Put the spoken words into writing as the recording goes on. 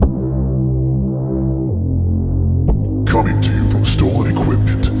Coming to you from stolen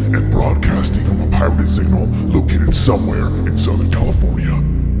equipment and broadcasting from a pirated signal located somewhere in Southern California.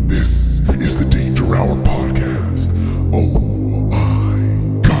 This is the Danger Hour Podcast. Oh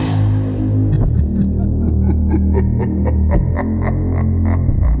my God.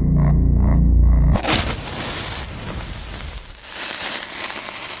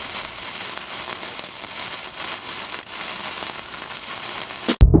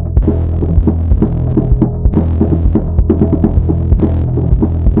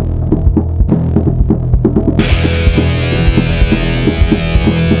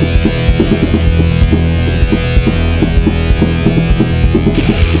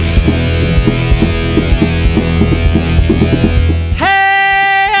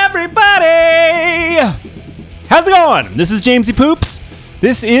 How's it going? This is Jamesypoo.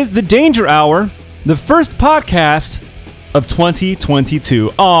 This is the Danger Hour, the first podcast of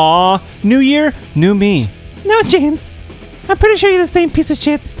 2022. Aw, new year, new me. No, James. I'm pretty sure you're the same piece of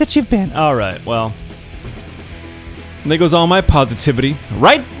shit that you've been. All right, well, there goes all my positivity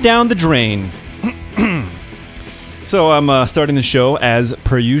right down the drain. So I'm starting the show as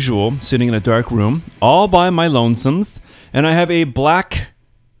per usual, sitting in a dark room, all by my lonesomes, and I have a black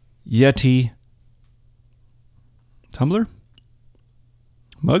Yeti tumbler?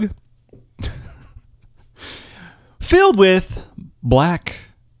 Mug? Filled with black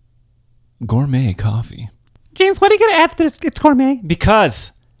gourmet coffee. James, why do you gotta add to this? It's gourmet.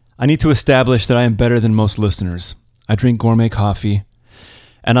 Because I need to establish that I am better than most listeners. I drink gourmet coffee,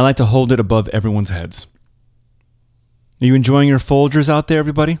 and I like to hold it above everyone's heads. Are you enjoying your Folgers out there,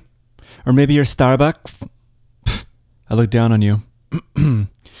 everybody? Or maybe your Starbucks? I look down on you.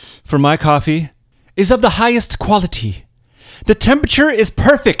 For my coffee is of the highest quality. The temperature is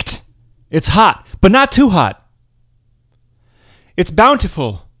perfect. It's hot, but not too hot. It's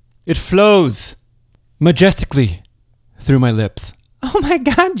bountiful. It flows majestically through my lips. Oh my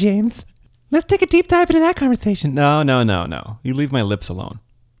God, James. Let's take a deep dive into that conversation. No. You leave my lips alone.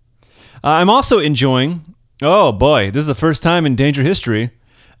 I'm also enjoying, oh boy, this is the first time in Danger history,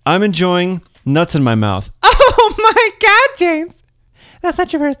 I'm enjoying nuts in my mouth. Oh my God, James. That's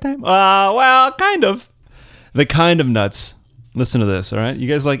not your first time. Well, kind of. The kind of nuts. Listen to this, all right? You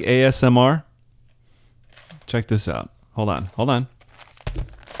guys like ASMR? Check this out. Hold on.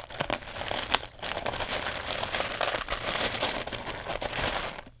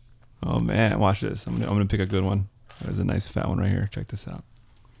 Oh man, watch this. I'm gonna pick a good one. There's a nice fat one right here. Check this out.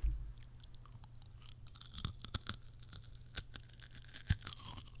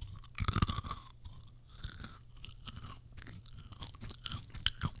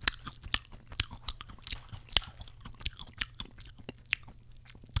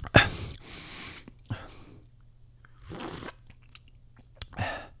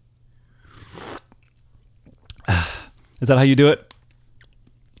 Is that how you do it?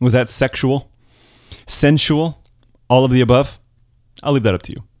 Was that sexual? Sensual? All of the above? I'll leave that up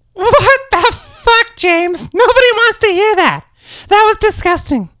to you. What the fuck, James? Nobody wants to hear that. That was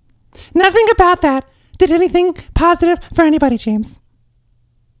disgusting. Nothing about that did anything positive for anybody, James.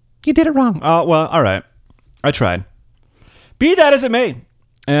 You did it wrong. Oh, well, all right. I tried. Be that as it may.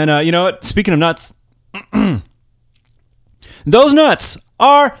 And you know what? Speaking of nuts, those nuts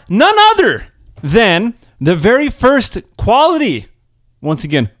are none other than the very first quality. Once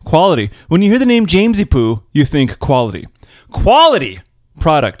again, quality. When you hear the name Jamesypoo, you think quality. Quality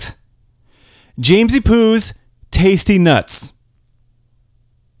product. Jamesypoo's Tasty Nuts.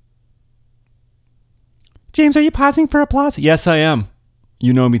 James, are you pausing for applause? Yes, I am.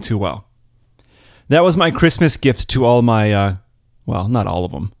 You know me too well. That was my Christmas gift to all my, well, not all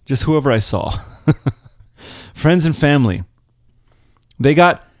of them, just whoever I saw. Friends and family. They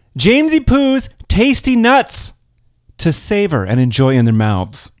got Jamesypoo's Tasty Nuts to savor and enjoy in their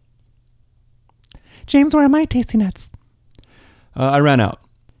mouths. James, where are my tasty nuts? I ran out.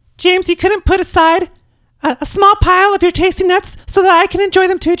 James, you couldn't put aside a small pile of your tasty nuts so that I can enjoy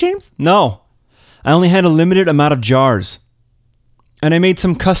them too, James? No. I only had a limited amount of jars. And I made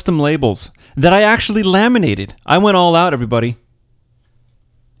some custom labels that I actually laminated. I went all out, everybody.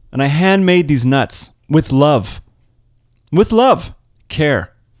 And I handmade these nuts with love. With love, care,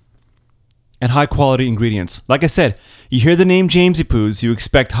 and high quality ingredients. Like I said, you hear the name Jamesypoo's, you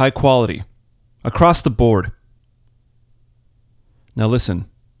expect high quality across the board. Now listen,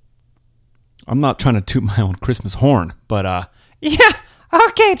 I'm not trying to toot my own Christmas horn, but Yeah,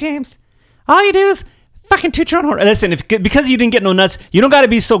 okay, James. All you do is fucking toot your own horn. Listen, because you didn't get no nuts, you don't got to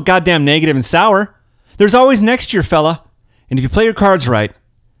be so goddamn negative and sour. There's always next year, fella. And if you play your cards right,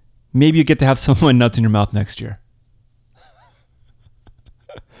 maybe you get to have some of my nuts in your mouth next year.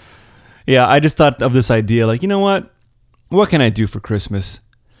 Yeah, I just thought of this idea, like, you know what? what can I do for Christmas?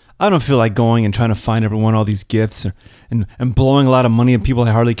 I don't feel like going and trying to find everyone all these gifts and blowing a lot of money on people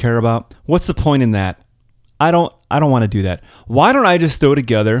I hardly care about. What's the point in that? I don't want to do that. Why don't I just throw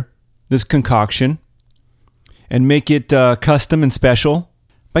together this concoction and make it custom and special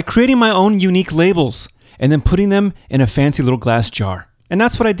by creating my own unique labels and then putting them in a fancy little glass jar? And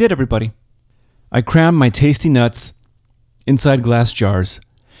that's what I did, everybody. I crammed my tasty nuts inside glass jars,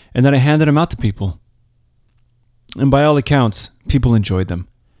 and then I handed them out to people. And by all accounts, people enjoyed them.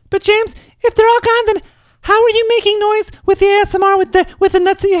 But James, if they're all gone, then how are you making noise with the ASMR with the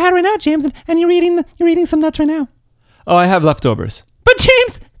nuts that you had right now, James? And you're eating some nuts right now. Oh, I have leftovers. But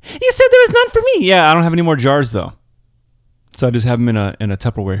James, you said there was none for me. Yeah, I don't have any more jars though, so I just have them in a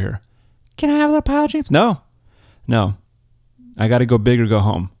Tupperware here. Can I have a little pile, James? No. I got to go big or go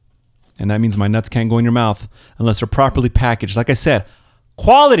home, and that means my nuts can't go in your mouth unless they're properly packaged. Like I said,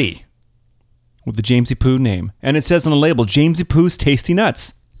 quality with the Jamesypoo name, and it says on the label, Jamesypoo's Tasty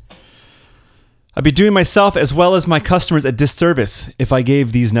Nuts. I'd be doing myself as well as my customers a disservice if I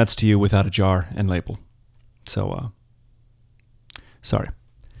gave these nuts to you without a jar and label. So, sorry.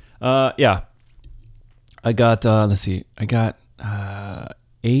 Yeah. I got, let's see. I got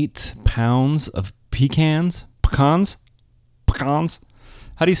 8 pounds of pecans. How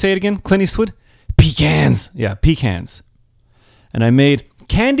do you say it again? Clint Eastwood? Pecans. Yeah, pecans. And I made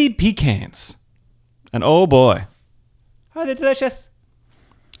candied pecans. And oh boy. Are they delicious?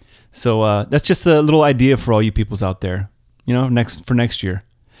 So that's just a little idea for all you peoples out there. You know, for next year.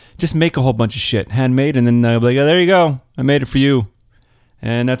 Just make a whole bunch of shit, handmade, and then I'll be like, oh, there you go. I made it for you.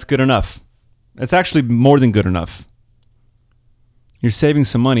 And that's good enough. That's actually more than good enough. You're saving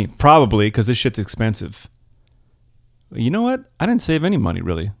some money, probably, because this shit's expensive. You know what? I didn't save any money,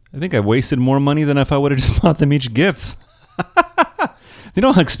 really. I think I wasted more money than if I would have just bought them each gifts. You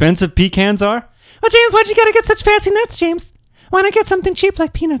know how expensive pecans are? Well, James, why'd you gotta get such fancy nuts, James? Why not get something cheap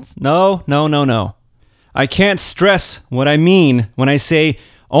like peanuts? No. I can't stress what I mean when I say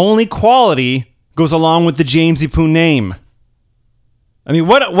only quality goes along with the Jamesypoo name. I mean,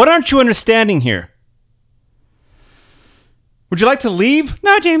 what aren't you understanding here? Would you like to leave?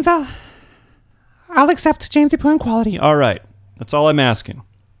 No, James, I'll accept Jamesypoo and quality. All right. That's all I'm asking.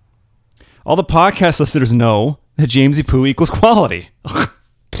 All the podcast listeners know that Jamesypoo equals quality.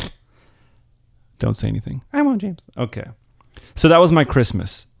 Don't say anything. I won't, James. Okay. So that was my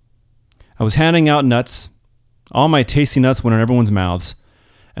Christmas. I was handing out nuts. All my tasty nuts went in everyone's mouths.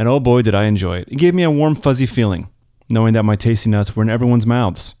 And oh boy, did I enjoy it. It gave me a warm, fuzzy feeling, knowing that my tasty nuts were in everyone's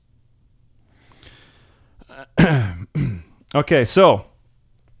mouths. Okay, so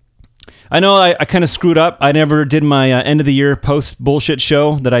I know I kind of screwed up. I never did my end of the year post bullshit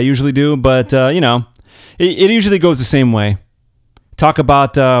show that I usually do, but it usually goes the same way. Talk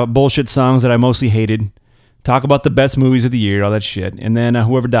about bullshit songs that I mostly hated. Talk about the best movies of the year, all that shit, and then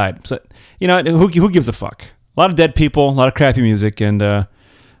whoever died. So who gives a fuck? A lot of dead people, a lot of crappy music, and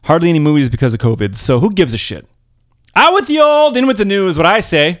hardly any movies because of COVID. So who gives a shit? Out with the old, in with the new is what I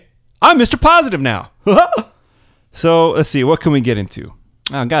say. I'm Mr. Positive now. So let's see, what can we get into?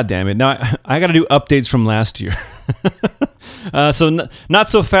 Oh, God damn it. Now I got to do updates from last year. So not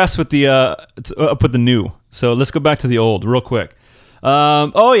so fast with the up with the new. So let's go back to the old real quick.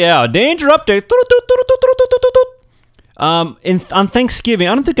 Oh yeah, danger update. On Thanksgiving,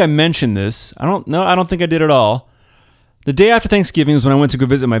 I don't think I mentioned this. I don't think I did at all. The day after Thanksgiving was when I went to go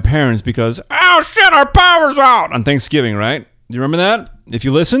visit my parents because, oh shit, our power's out on Thanksgiving, right? Do you remember that? If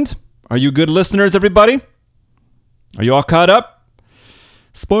you listened, are you good listeners, everybody? Are you all caught up?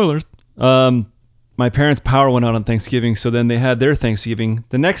 Spoilers. My parents' power went out on Thanksgiving, so then they had their Thanksgiving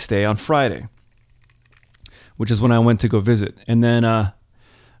the next day on Friday, which is when I went to go visit. And then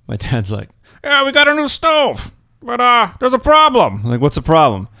my dad's like, yeah, we got a new stove, but there's a problem. I'm like, what's the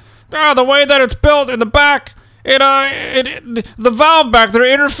problem? The way that it's built in the back, the valve back there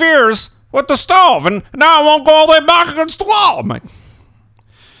interferes with the stove, and now it won't go all the way back against the wall.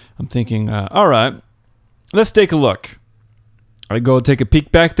 I'm thinking, all right, let's take a look. I go take a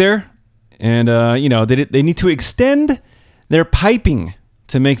peek back there, and they need to extend their piping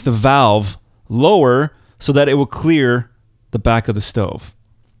to make the valve lower so that it will clear the back of the stove.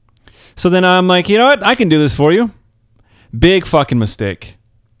 So then I'm like, you know what? I can do this for you. Big fucking mistake.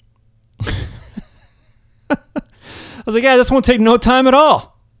 I was like, yeah, this won't take no time at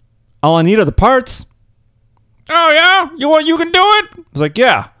all. All I need are the parts. Oh yeah? You can do it? I was like,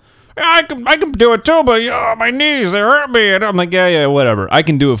 yeah. I can do it too, but my knees, they hurt me. And I'm like, yeah, whatever. I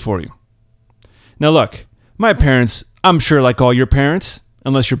can do it for you. Now look, my parents, I'm sure like all your parents,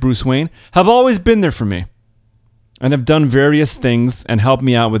 unless you're Bruce Wayne, have always been there for me. And have done various things and helped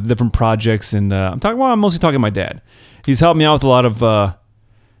me out with different projects. And I'm mostly talking to my dad. He's helped me out with a lot of,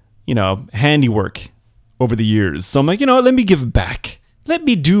 handiwork over the years. So I'm like, let me give back. Let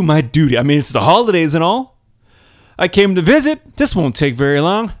me do my duty. I mean, it's the holidays and all. I came to visit. This won't take very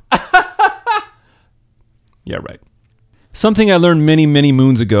long. Yeah, right. Something I learned many, many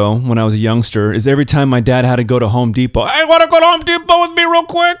moons ago when I was a youngster is every time my dad had to go to Home Depot, I want to go to Home Depot with me real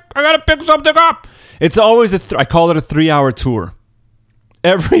quick. I got to pick something up. It's always I call it a 3-hour tour.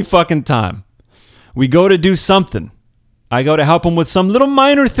 Every fucking time. We go to do something. I go to help him with some little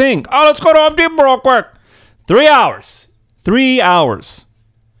minor thing. Oh, let's go to Home Depot real quick. 3 hours. 3 hours.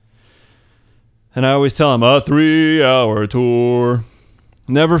 And I always tell him, a 3-hour tour.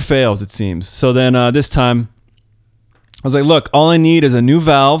 Never fails, it seems. So then this time, I was like, look, all I need is a new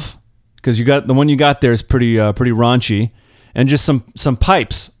valve, because the one you got there is pretty raunchy, and just some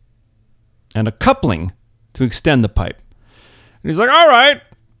pipes and a coupling to extend the pipe. And he's like, all right.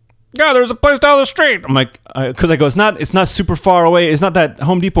 Yeah, there's a place down the street. I'm like, because I go, it's not super far away. It's not that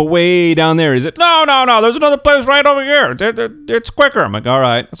Home Depot way down there, is it? No. There's another place right over here. It's quicker. I'm like, all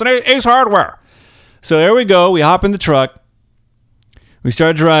right. It's an Ace Hardware. So there we go. We hop in the truck. We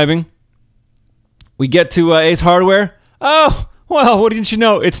start driving. We get to Ace Hardware. Oh, well, what didn't you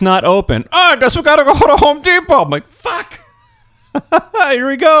know? It's not open. Oh, I guess we gotta go to Home Depot. I'm like, fuck. Here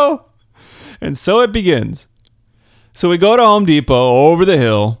we go. And so it begins. So we go to Home Depot over the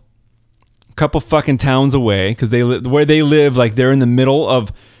hill, a couple fucking towns away, because where they live, like they're in the middle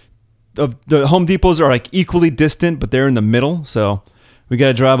of the Home Depots are like equally distant, but they're in the middle. So we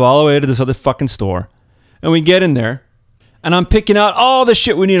gotta drive all the way to this other fucking store. And we get in there, and I'm picking out all the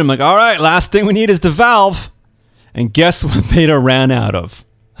shit we need. I'm like, all right, last thing we need is the valve. And guess what they ran out of?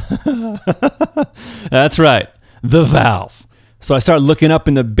 That's right, the valve. So I start looking up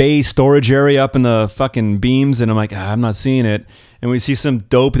in the bay storage area, up in the fucking beams, and I'm like, I'm not seeing it. And we see some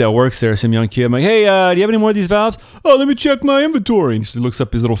dope that works there, some young kid. I'm like, hey, do you have any more of these valves? Oh, let me check my inventory. And he looks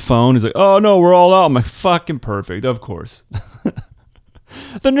up his little phone. He's like, oh, no, we're all out. I'm like, fucking perfect, of course.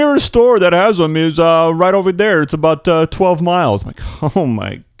 The nearest store that has them is right over there. It's about 12 miles. I'm like, oh,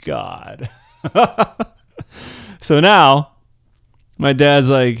 my God. So now, my dad's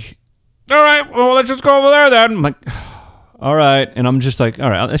like, all right, well, let's just go over there then. I'm like, all right. And I'm just like, all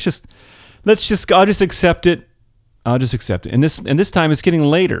right, I'll just accept it. I'll just accept it. And this time it's getting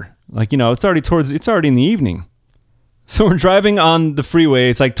later. Like, it's already in the evening. So we're driving on the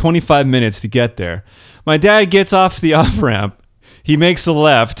freeway. It's like 25 minutes to get there. My dad gets off the off-ramp. He makes a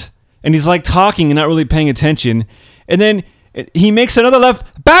left, and he's like talking and not really paying attention. And then he makes another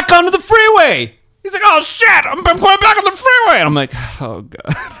left back onto the freeway. He's like, oh, shit, I'm going back on the freeway. And I'm like, oh,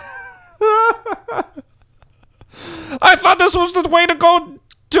 God. I thought this was the way to go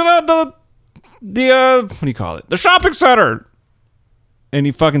to the what do you call it? The shopping center. And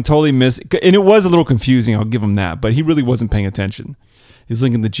he fucking totally missed. And it was a little confusing, I'll give him that. But he really wasn't paying attention. He's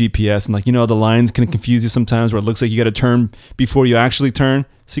linking the GPS. And the lines can confuse you sometimes where it looks like you got to turn before you actually turn.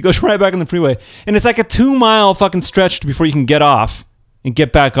 So he goes right back on the freeway. And it's like a 2-mile fucking stretch before you can get off and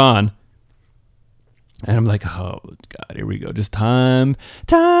get back on. And I'm like, oh, God, here we go. Just time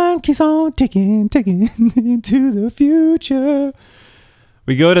keeps on ticking into the future.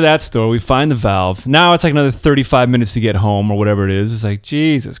 We go to that store. We find the valve. Now it's like another 35 minutes to get home or whatever it is. It's like,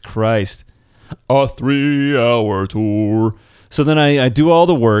 Jesus Christ. A 3-hour tour. So then I do all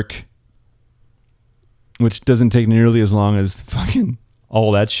the work, which doesn't take nearly as long as fucking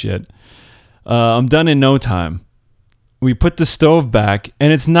all that shit. I'm done in no time. We put the stove back,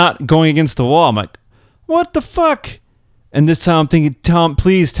 and it's not going against the wall. I'm like, what the fuck? And this time I'm thinking, Tom,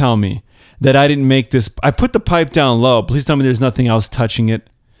 please tell me that I didn't make this. I put the pipe down low. Please tell me there's nothing else touching it.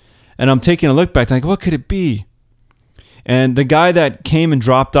 And I'm taking a look back, like, what could it be? And the guy that came and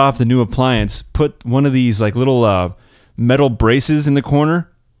dropped off the new appliance put one of these like little metal braces in the corner,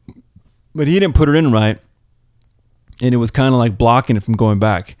 but he didn't put it in right. And it was kind of like blocking it from going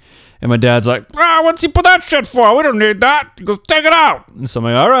back. And my dad's like, what's he put that shit for? We don't need that. He goes, take it out. And so I'm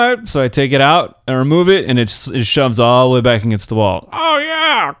like, all right. So I take it out and remove it, and it shoves all the way back against the wall. Oh,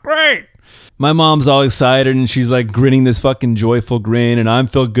 yeah, great. My mom's all excited, and she's like grinning this fucking joyful grin, and I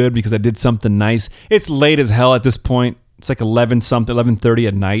feel good because I did something nice. It's late as hell at this point. It's like 11:30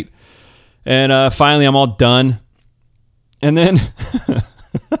 at night. And finally, I'm all done. And then,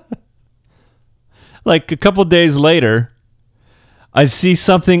 like a couple days later, I see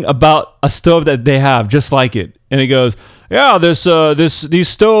something about a stove that they have just like it. And it goes, yeah, these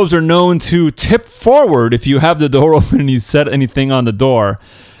stoves are known to tip forward if you have the door open and you set anything on the door.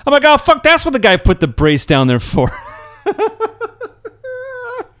 I'm like, oh, fuck, that's what the guy put the brace down there for.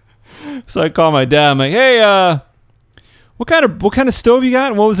 So I call my dad. I'm like, hey, what kind of stove you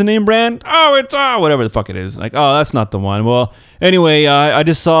got? What was the name brand? Oh, it's whatever the fuck it is. Like, oh, that's not the one. Well, anyway, I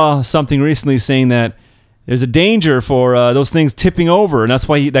just saw something recently saying that there's a danger for those things tipping over, and that's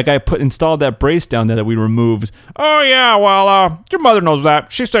why that guy installed that brace down there that we removed. Oh yeah, well, your mother knows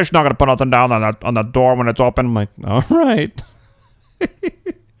that. She says she's not gonna put nothing down on the door when it's open. I'm like, all right.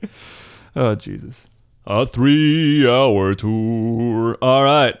 Oh Jesus. A 3-hour tour. All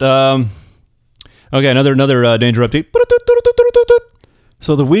right. Okay, another danger update.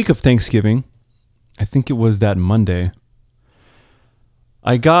 So the week of Thanksgiving, I think it was that Monday,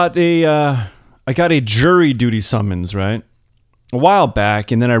 I got a jury duty summons, right? A while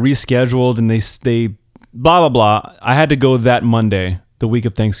back, and then I rescheduled, and they blah, blah, blah. I had to go that Monday, the week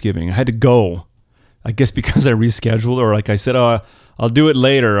of Thanksgiving. I had to go, I guess because I rescheduled, or like I said, I'll do it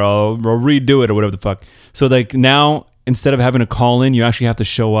later, I'll redo it, or whatever the fuck. So like now, instead of having to call in, you actually have to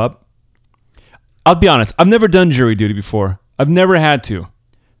show up. I'll be honest, I've never done jury duty before. I've never had to.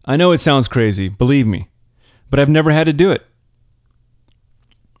 I know it sounds crazy, believe me, but I've never had to do it.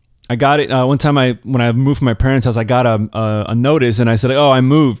 I got it one time when I moved from my parents' house, I got a notice, and I said, oh, I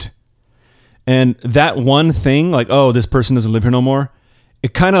moved. And that one thing, like, oh, this person doesn't live here no more,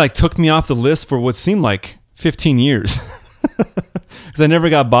 it kind of like took me off the list for what seemed like 15 years. Because I never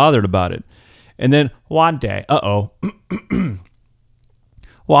got bothered about it. And then one day,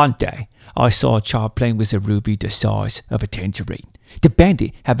 One day, I saw a child playing with a ruby the size of a tangerine. The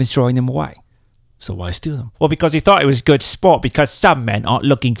bandit had been throwing them away. so why steal them? Well, because he thought it was good sport, because some men aren't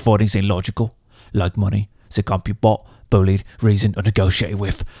looking for things illogical, like money, that can't be bought, bullied, reasoned, or negotiated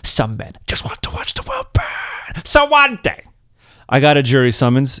with. Some men just want to watch the world burn. So one day, I got a jury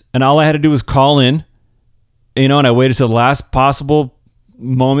summons, and all I had to do was call in, and I waited till the last possible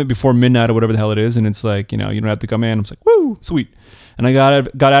moment before midnight or whatever the hell it is, and it's like, you don't have to come in. I'm just like, woo, sweet. And I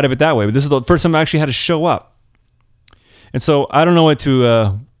got out of it that way. But this is the first time I actually had to show up. And so I don't know what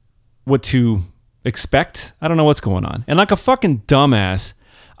to expect. I don't know what's going on. And like a fucking dumbass,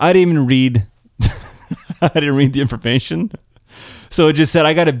 I didn't even read I didn't read the information. So it just said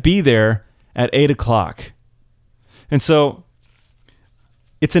I got to be there at 8:00. And so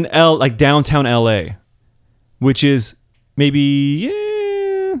it's in like downtown LA, which is maybe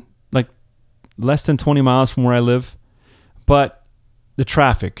like less than 20 miles from where I live. But the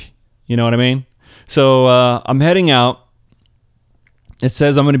traffic, you know what I mean? So I'm heading out. It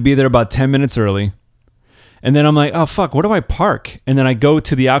says I'm going to be there about 10 minutes early. And then I'm like, oh, fuck, where do I park? And then I go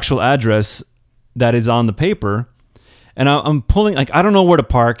to the actual address that is on the paper. And I'm pulling, like, I don't know where to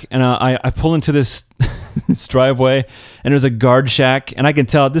park. And I pull into this, this driveway. And there's a guard shack. And I can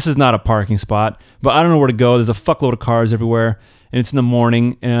tell this is not a parking spot. But I don't know where to go. There's a fuckload of cars everywhere. And it's in the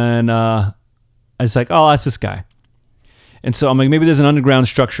morning. And I was like, oh, that's this guy. And so I'm like, maybe there's an underground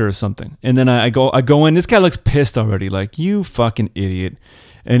structure or something. And then I go in. This guy looks pissed already. Like, you fucking idiot.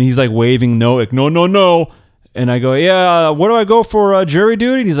 And he's like waving no. And I go, yeah, where do I go for jury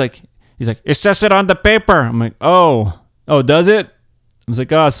duty? And he's like, it says it on the paper. I'm like, oh, does it? I was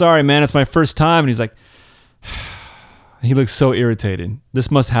like, oh, sorry, man. It's my first time. And he's like, he looks so irritated. This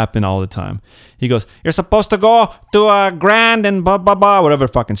must happen all the time. He goes, you're supposed to go to Grand and blah, blah, blah, whatever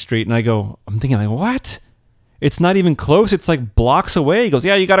fucking street. And I'm thinking like, what? It's not even close. It's like blocks away. He goes,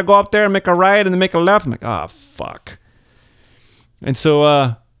 yeah, you got to go up there and make a right and then make a left. I'm like, oh, fuck. And so,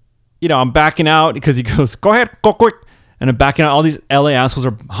 I'm backing out because he goes, go ahead, go quick. And I'm backing out. All these LA assholes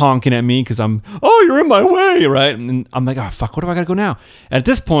are honking at me because you're in my way, right? And I'm like, oh, fuck, where do I got to go now? And at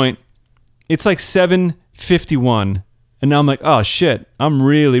this point, it's like 7:51. And now I'm like, oh, shit, I'm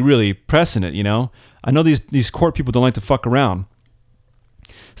really, really pressing it, I know these court people don't like to fuck around.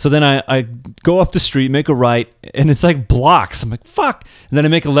 So then I go up the street, make a right, and it's like blocks. I'm like, fuck. And then I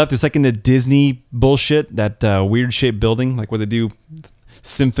make a left. It's like in the Disney bullshit, that weird shaped building, like where they do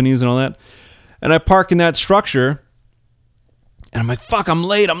symphonies and all that. And I park in that structure, and I'm like, fuck, I'm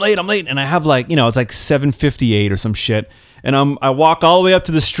late. And I have like, it's like 7:58 or some shit. And I walk all the way up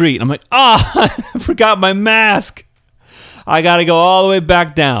to the street. And I'm like, I forgot my mask. I got to go all the way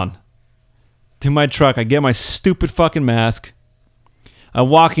back down to my truck. I get my stupid fucking mask. I'm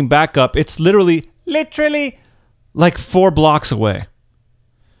walking back up. It's literally like 4 blocks away.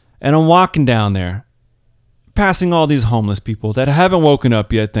 And I'm walking down there, passing all these homeless people that haven't woken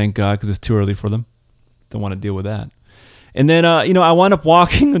up yet, thank God, because it's too early for them. Don't want to deal with that. And then, I wind up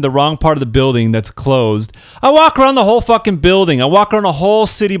walking in the wrong part of the building that's closed. I walk around the whole fucking building. I walk around a whole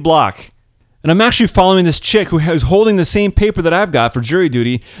city block. And I'm actually following this chick who is holding the same paper that I've got for jury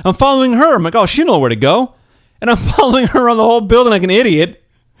duty. I'm following her. I'm like, oh, she knows where to go. And I'm following her around the whole building like an idiot.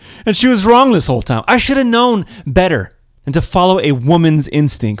 And she was wrong this whole time. I should have known better than to follow a woman's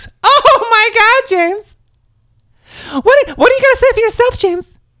instincts. Oh my God, James. What are you gonna say for yourself,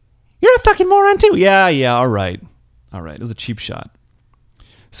 James? You're a fucking moron too. Yeah, all right. It was a cheap shot.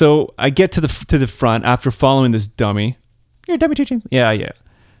 So I get to the front after following this dummy. You're a dummy too, James. Yeah.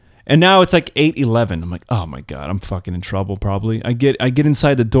 And now it's like 8:11. I'm like, oh my God, I'm fucking in trouble probably. I get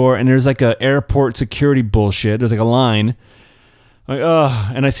inside the door and there's like a airport security bullshit. There's like a line. I'm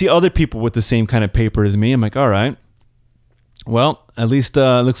like, and I see other people with the same kind of paper as me. I'm like, all right. Well, at least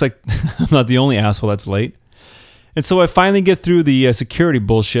it looks like I'm not the only asshole that's late. And so I finally get through the security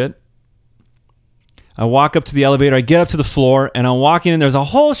bullshit. I walk up to the elevator. I get up to the floor, and I'm walking in. There's a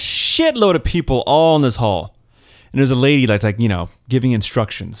whole shitload of people all in this hall. And there's a lady that's like, giving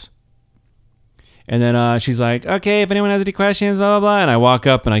instructions. And then she's like, okay, if anyone has any questions, blah, blah, blah. And I walk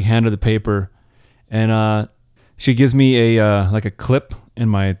up, and I hand her the paper. And she gives me a clip in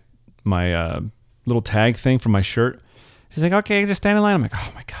my little tag thing for my shirt. She's like, okay, just stand in line. I'm like,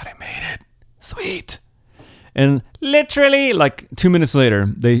 oh, my God, I made it. Sweet. And literally, like 2 minutes later,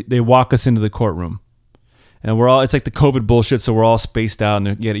 they walk us into the courtroom. And it's like the COVID bullshit, so we're all spaced out,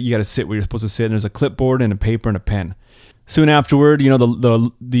 and you got to sit where you're supposed to sit, and there's a clipboard and a paper and a pen. Soon afterward,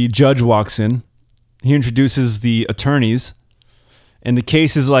 the judge walks in. He introduces the attorneys, and the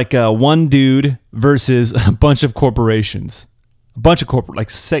case is like one dude versus a bunch of corporations.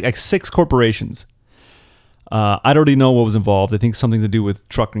 Like six corporations. I don't really know what was involved. I think something to do with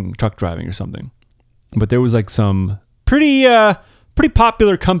truck driving or something. But there was like some pretty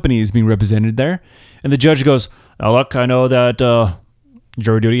popular companies being represented there. And the judge goes, now look, I know that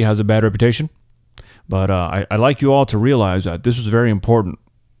jury duty has a bad reputation, but I'd like you all to realize that this is very important.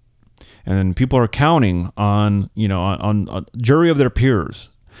 And people are counting on a jury of their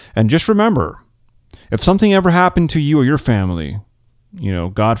peers. And just remember, if something ever happened to you or your family,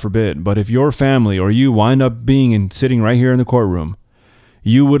 God forbid, but if your family or you wind up sitting right here in the courtroom,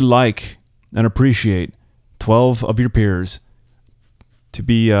 you would like and appreciate 12 of your peers to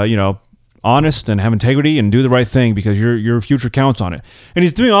be, honest and have integrity and do the right thing because your future counts on it. And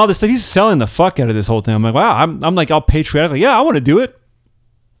he's doing all this stuff. He's selling the fuck out of this whole thing. I'm like, wow, I'm like all patriotic. Like, yeah, I want to do it.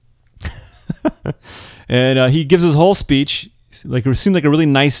 And he gives his whole speech. Like, it seemed like a really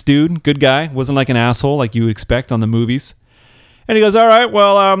nice dude, good guy. Wasn't like an asshole like you would expect on the movies. And he goes, all right,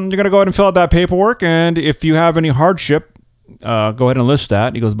 well, you're going to go ahead and fill out that paperwork. And if you have any hardship, go ahead and list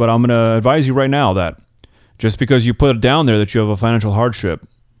that. He goes, but I'm going to advise you right now that just because you put it down there that you have a financial hardship,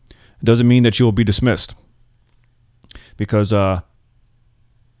 it doesn't mean that you will be dismissed. Because,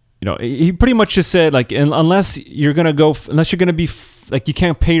 he pretty much just said, like, unless you're going to be, like, you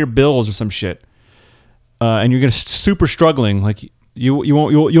can't pay your bills or some shit, and you're going to super struggling, like,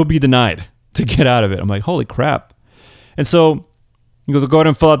 you'll be denied to get out of it. I'm like, holy crap. And so he goes, well, go ahead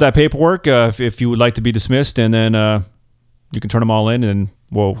and fill out that paperwork if you would like to be dismissed, and then you can turn them all in, and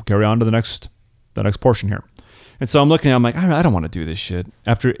we'll carry on to the next portion here. And so I'm looking, I'm like, I don't want to do this shit.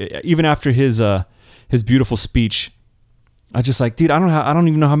 Even after his beautiful speech, I just like, dude, I don't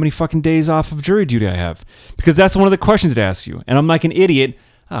even know how many fucking days off of jury duty I have, because that's one of the questions it asks you. And I'm like an idiot.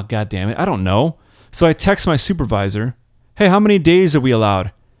 Oh, God damn it, I don't know. So I text my supervisor, hey, how many days are we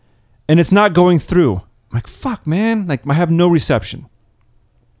allowed? And it's not going through. I'm like, fuck, man. Like, I have no reception.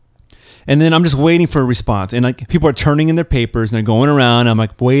 And then I'm just waiting for a response. And like, people are turning in their papers and they're going around. I'm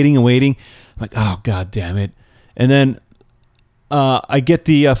like waiting and waiting. I'm like, oh, God damn it. And then I get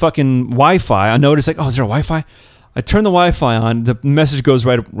the fucking Wi-Fi. I notice, like, oh, is there a Wi-Fi? I turn the Wi-Fi on. The message goes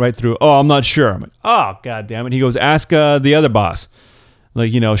right through. Oh, I'm not sure. I'm like, oh, God damn it. He goes, ask the other boss.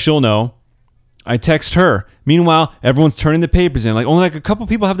 Like, she'll know. I text her. Meanwhile, everyone's turning the papers in. Like, only like a couple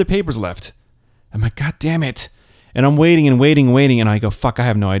people have their papers left. I'm like, God damn it. And I'm waiting and waiting and waiting. And I go, fuck, I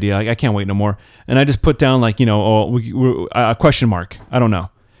have no idea. I can't wait no more. And I just put down, like, a question mark. I don't know.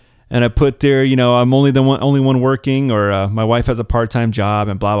 And I put there, I'm only one working, or my wife has a part-time job,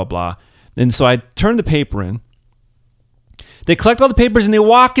 and blah, blah, blah. And so I turn the paper in. They collect all the papers and they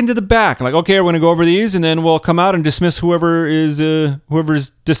walk into the back. Like, okay, we're going to go over these, and then we'll come out and dismiss whoever is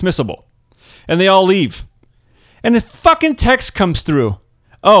dismissible. And they all leave. And the fucking text comes through.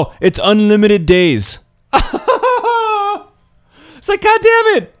 Oh, it's unlimited days. It's like, God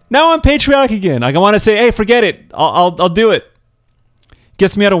damn it. Now I'm patriotic again. Like, I want to say, hey, forget it. I'll do it.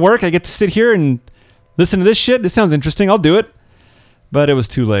 Gets me out of work. I get to sit here and listen to this shit. This sounds interesting. I'll do it. But it was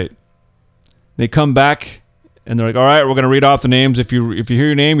too late. They come back and they're like, all right, we're going to read off the names. If you hear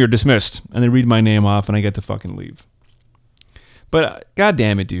your name, you're dismissed. And they read my name off and I get to fucking leave. But God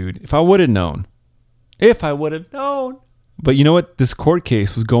damn it, dude. If I would have known. But you know what? This court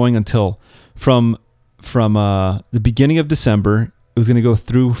case was going until from the beginning of December. It was going to go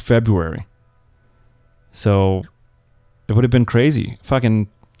through February. So it would have been crazy. Fucking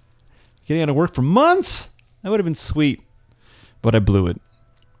getting out of work for months. That would have been sweet. But I blew it.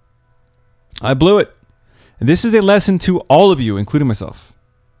 I blew it. And this is a lesson to all of you, including myself.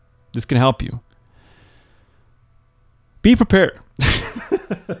 This can help you. Be prepared.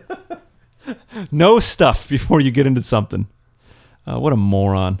 Know stuff before you get into something. What a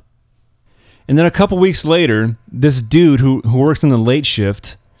moron. And then a couple weeks later, this dude who works in the late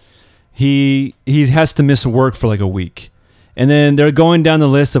shift, he has to miss work for like a week. And then they're going down the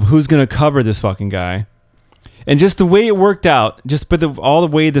list of who's going to cover this fucking guy. And just the way it worked out, just by all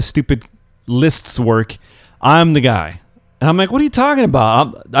the way the stupid lists work, I'm the guy. And I'm like, what are you talking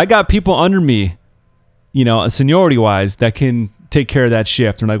about? I got people under me, seniority-wise, that can take care of that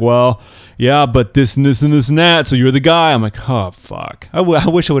shift. They're like, well, yeah, but this and this and this and that, so you're the guy. I'm like, oh, fuck. I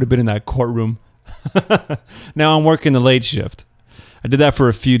wish I would have been in that courtroom. Now I'm working the late shift. I did that for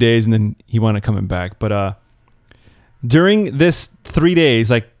a few days, and then he wound up coming back. But during this 3 days,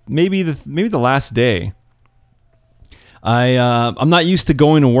 like maybe the last day, I'm not used to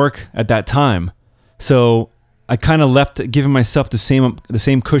going to work at that time, so I kind of left giving myself the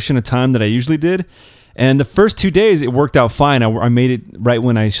same cushion of time that I usually did. And the first 2 days it worked out fine. I made it right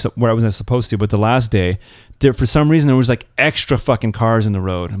where I wasn't supposed to. But the last day, for some reason there was like extra fucking cars in the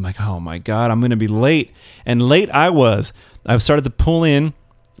road. I'm like, oh my god, I'm gonna be late. And late I was. I started to pull in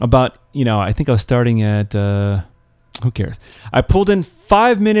about I think I was starting at who cares? I pulled in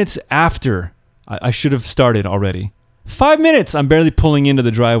 5 minutes after I should have started already. 5 minutes, I'm barely pulling into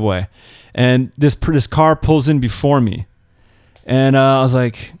the driveway, and this car pulls in before me, and I was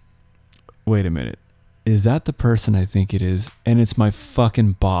like, wait a minute, is that the person I think it is? And it's my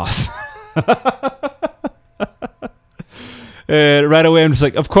fucking boss. And right away I'm just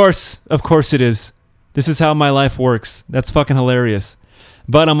like, of course it is. This is how my life works. That's fucking hilarious.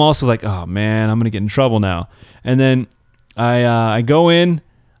 But I'm also like, oh man, I'm gonna get in trouble now. And then I go in,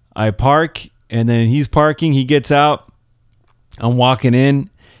 I park, and then he's parking, he gets out, I'm walking in,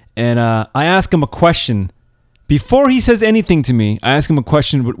 and I ask him a question. Before he says anything to me, I ask him a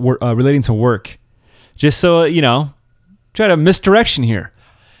question relating to work. Just so, try to misdirection here.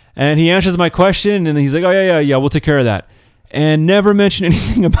 And he answers my question, and he's like, oh, yeah, we'll take care of that. And never mention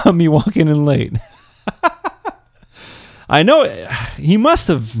anything about me walking in late. I know, he must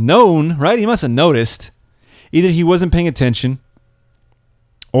have known, right? He must have noticed. Either he wasn't paying attention,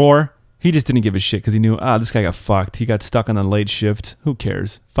 or he just didn't give a shit because he knew, this guy got fucked. He got stuck on a late shift. Who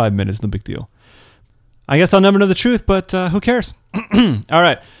cares? 5 minutes, no big deal. I guess I'll never know the truth, but who cares? All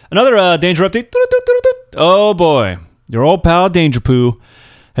right. Another danger update. Oh, boy. Your old pal Jamesypoo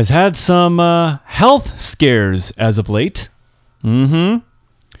has had some health scares as of late.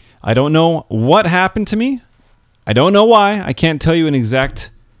 I don't know what happened to me. I don't know why. I can't tell you an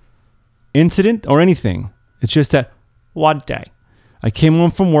exact incident or anything. It's just that one day I came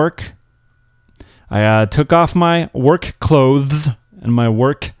home from work. I took off my work clothes and my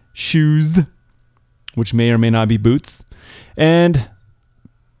work shoes, which may or may not be boots. And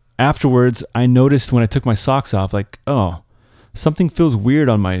afterwards, I noticed when I took my socks off, like, oh, something feels weird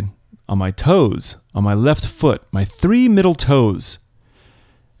on my toes, on my left foot, my 3 middle toes.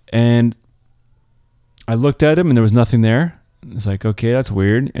 And I looked at them and there was nothing there. It's like, okay, that's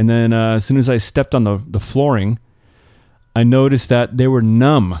weird. And then as soon as I stepped on the flooring, I noticed that they were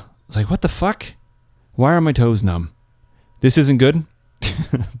numb. I was like, what the fuck? Why are my toes numb? This isn't good.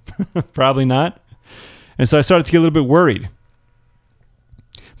 Probably not. And so I started to get a little bit worried.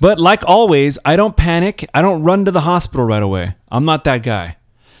 But like always, I don't panic. I don't run to the hospital right away. I'm not that guy.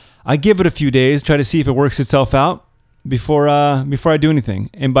 I give it a few days, try to see if it works itself out before I do anything.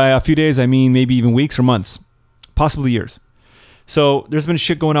 And by a few days, I mean maybe even weeks or months, possibly years. So there's been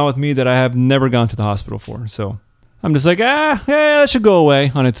shit going on with me that I have never gone to the hospital for. So I'm just like, that should go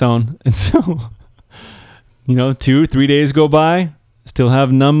away on its own. And so, 2-3 days go by, still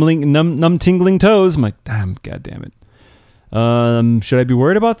have numb tingling toes. I'm like, damn, God damn it. Should I be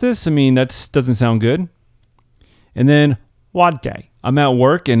worried about this? I mean, that doesn't sound good. And then one day I'm at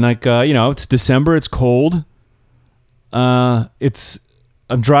work and it's December, it's cold. I'm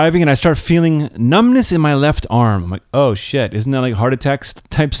driving and I start feeling numbness in my left arm. I'm like, oh shit, isn't that like heart attack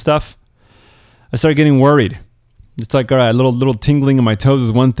type stuff? I started getting worried. It's like, all right, a little tingling in my toes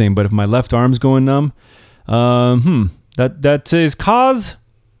is one thing, but if my left arm's going numb, that is cause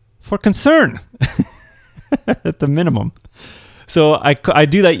for concern at the minimum. So I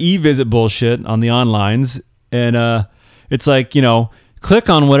do that e-visit bullshit on the onlines, and it's like, click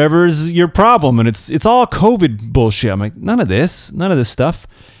on whatever's your problem, and it's all COVID bullshit. I'm like, none of this stuff.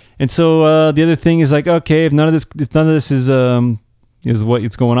 And so the other thing is like, okay, if none of this is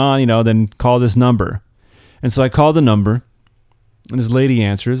what's going on, then call this number. And so I call the number, And this lady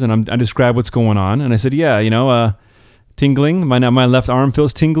answers, and I describe what's going on. And I said, yeah, tingling. My left arm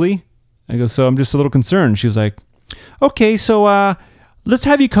feels tingly. I go, so I'm just a little concerned. She was like, okay, so let's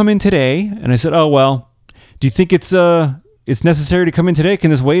have you come in today. And I said, oh, well, do you think it's necessary to come in today? Can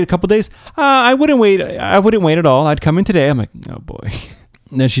this wait a couple days? I wouldn't wait. I wouldn't wait at all. I'd come in today. I'm like, oh, boy.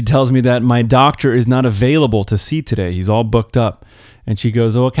 And then she tells me that my doctor is not available to see today. He's all booked up. And she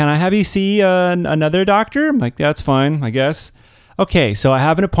goes, well, can I have you see another doctor? I'm like, that's fine, I guess. Okay, so I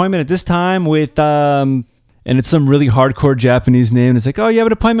have an appointment at this time with, and it's some really hardcore Japanese name. It's like, oh, you have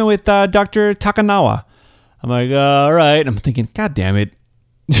an appointment with Dr. Takanawa. I'm like, all right. I'm thinking, God damn it.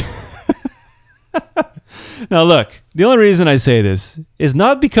 Now, look, the only reason I say this is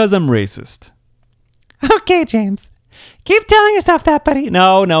not because I'm racist. Okay, James. Keep telling yourself that, buddy.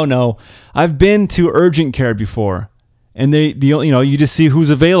 No. I've been to urgent care before. And you just see who's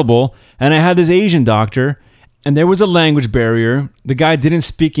available. And I had this Asian doctor, and there was a language barrier. The guy didn't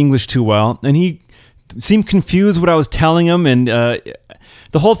speak English too well, and he seemed confused what I was telling him, and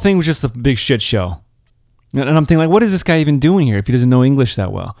the whole thing was just a big shit show. And I'm thinking, like, what is this guy even doing here if he doesn't know English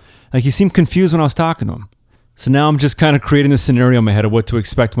that well? Like, he seemed confused when I was talking to him. So now I'm just kind of creating this scenario in my head of what to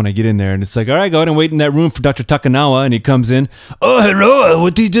expect when I get in there. And it's like, all right, go ahead and wait in that room for Dr. Takanawa. And he comes in. Oh, hello.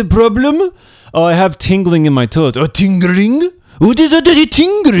 What is the problem? Oh, I have tingling in my toes. Oh, tingling? What is that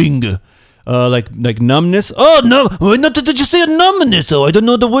tingling? Like numbness? Oh, no. Why not did you say numbness? Oh, I don't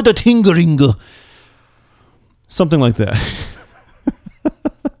know the word tingling. Something like that.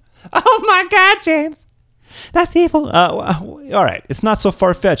 Oh, my God, James. That's evil. All right. It's not so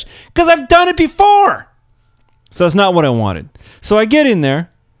far-fetched. Because I've done it before. So that's not what I wanted. So I get in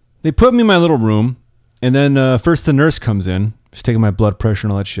there. They put me in my little room. And then first the nurse comes in. She's taking my blood pressure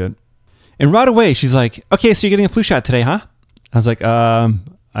and all that shit. And right away, she's like, okay, so you're getting a flu shot today, huh? I was like, I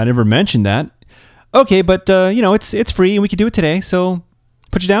never mentioned that. Okay, but, it's free and we can do it today. So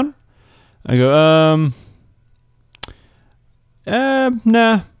put you down. I go,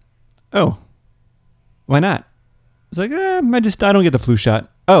 nah. Oh, why not? I was like, I don't get the flu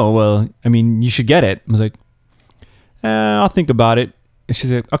shot. Oh, well, I mean, you should get it. I was like, I'll think about it. And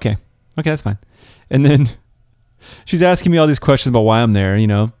she's like, okay, that's fine. And then she's asking me all these questions about why I'm there,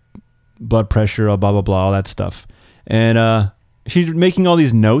 blood pressure, blah, blah, blah, all that stuff. And she's making all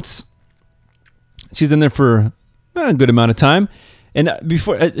these notes. She's in there for a good amount of time. And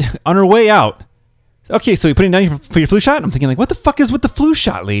before, on her way out, okay, so you're putting down for your flu shot? I'm thinking, like, what the fuck is with the flu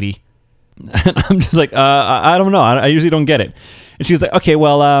shot, lady? And I'm just like, I don't know. I usually don't get it. And she was like, okay,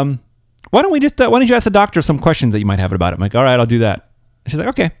 well, why don't you ask the doctor some questions that you might have about it? I'm like, all right, I'll do that. And she's like,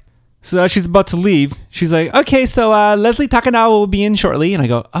 okay. So she's about to leave. She's like, okay, so Leslie Takanawa will be in shortly. And I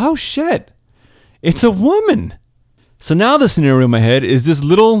go, oh, shit. It's a woman. So now the scenario in my head is this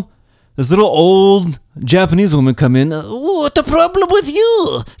little old Japanese woman come in. What the problem with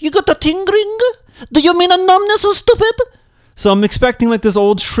you? You got a tingling? Do you mean a numbness, so stupid? So I'm expecting like this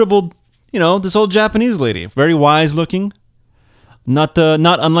old shriveled, this old Japanese lady. Very wise looking. Not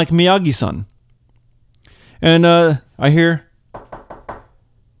unlike Miyagi-san. And I hear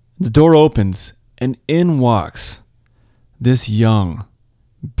the door opens and in walks this young,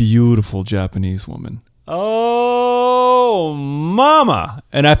 beautiful Japanese woman. Oh, mama.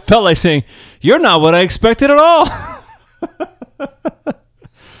 And I felt like saying, you're not what I expected at all.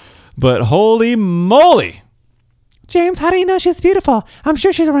 But holy moly. James, how do you know she's beautiful? I'm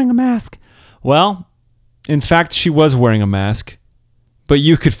sure she's wearing a mask. Well, in fact, she was wearing a mask. But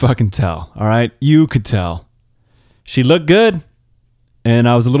you could fucking tell, all right? You could tell. She looked good. And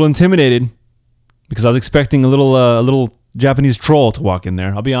I was a little intimidated because I was expecting a little Japanese troll to walk in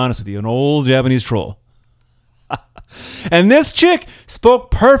there. I'll be honest with you, an old Japanese troll. And this chick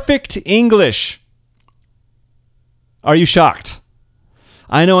spoke perfect English. Are you shocked?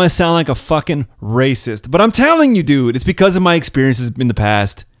 I know I sound like a fucking racist, but I'm telling you, dude, it's because of my experiences in the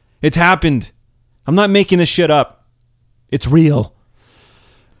past. It's happened. I'm not making this shit up. It's real.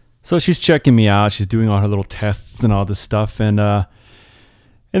 So she's checking me out. She's doing all her little tests and all this stuff. And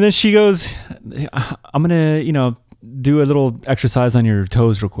then she goes, I'm going to, do a little exercise on your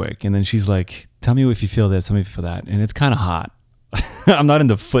toes real quick. And then she's like, tell me if you feel this, tell me if you feel that. And it's kind of hot. I'm not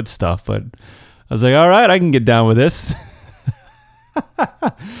into foot stuff, but I was like, all right, I can get down with this.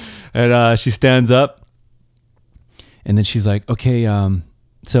 And she stands up. And then she's like, okay,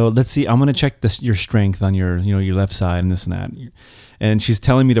 so let's see. I'm going to check your strength on your left side and this and that. And she's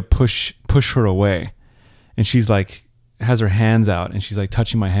telling me to push her away. And she's like, has her hands out and she's like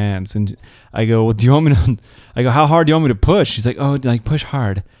touching my hands. And I go, well, do you want me to, I go, how hard do you want me to push? She's like, oh, like push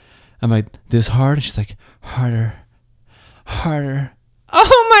hard. I'm like, this hard? She's like, harder.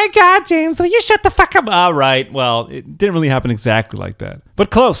 Oh my God, James, will you shut the fuck up? All right. Well, it didn't really happen exactly like that,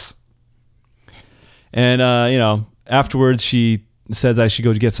 but close. And, afterwards she said that I should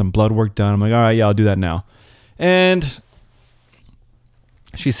go get some blood work done. I'm like, all right, yeah, I'll do that now. And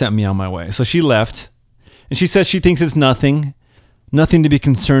she sent me on my way. So she left, and she says she thinks it's nothing to be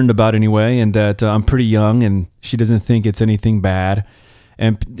concerned about anyway, and that I'm pretty young, and she doesn't think it's anything bad.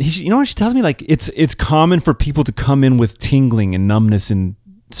 And you know what she tells me? Like, it's common for people to come in with tingling and numbness in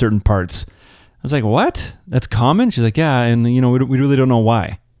certain parts. I was like, what? That's common? She's like, yeah, and we really don't know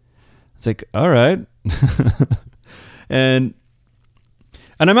why. It's like, all right. and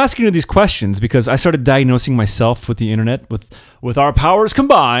I'm asking her these questions because I started diagnosing myself with the internet with our powers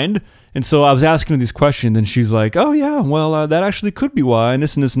combined. And so I was asking her these questions, and she's like, oh yeah, well, that actually could be why, and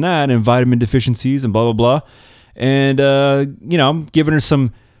this and this and that, and vitamin deficiencies and blah, blah, blah. And, I'm giving her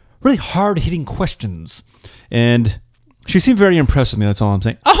some really hard-hitting questions. And she seemed very impressed with me, that's all I'm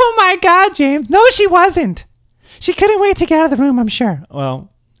saying. Oh my God, James. No, she wasn't. She couldn't wait to get out of the room, I'm sure.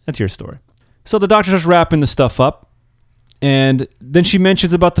 Well, that's your story. So the doctor starts wrapping the stuff up, and then she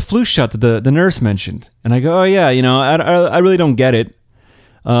mentions about the flu shot that the nurse mentioned. And I go, oh yeah, I really don't get it.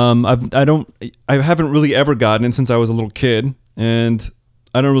 I haven't really ever gotten it since I was a little kid, and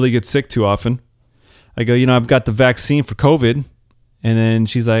I don't really get sick too often. I go, I've got the vaccine for COVID. And then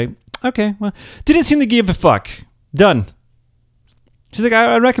she's like, okay, well, didn't seem to give a fuck. Done. She's like,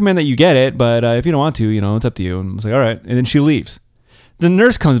 I recommend that you get it, but if you don't want to, it's up to you. And I was like, all right. And then she leaves. The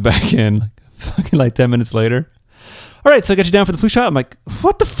nurse comes back in, fucking 10 minutes later. All right, so I got you down for the flu shot. I'm like,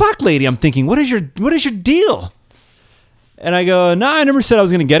 what the fuck, lady? I'm thinking, what is your deal? And I go, no, I never said I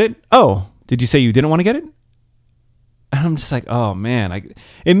was going to get it. Oh, did you say you didn't want to get it? And I'm just like, oh man.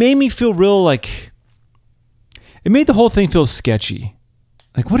 It made me feel real it made the whole thing feel sketchy.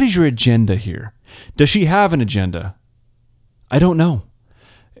 Like, what is your agenda here? Does she have an agenda? I don't know.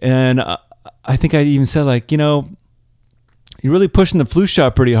 And I think I even said, you're really pushing the flu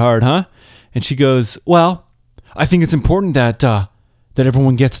shot pretty hard, huh? And she goes, well, I think it's important that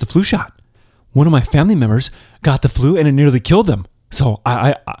everyone gets the flu shot. One of my family members got the flu and it nearly killed them. So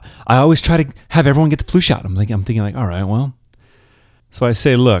I always try to have everyone get the flu shot. I'm thinking, all right, well. So I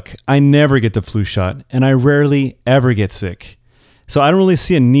say, look, I never get the flu shot, and I rarely ever get sick. So I don't really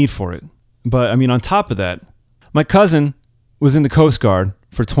see a need for it. But, on top of that, my cousin was in the Coast Guard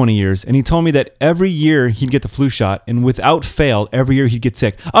for 20 years, and he told me that every year he'd get the flu shot, and without fail, every year he'd get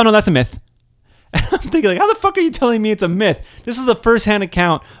sick. Oh, no, that's a myth. And I'm thinking, how the fuck are you telling me it's a myth? This is a first-hand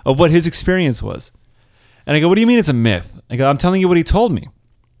account of what his experience was. And I go, what do you mean it's a myth? I go, I'm telling you what he told me.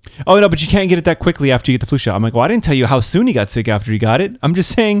 Oh, no, but you can't get it that quickly after you get the flu shot. I'm like, well, I didn't tell you how soon he got sick after he got it. I'm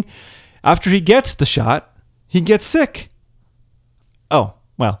just saying after he gets the shot, he gets sick. Oh,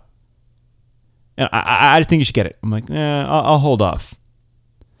 well. And I think you should get it. I'm like, I'll hold off.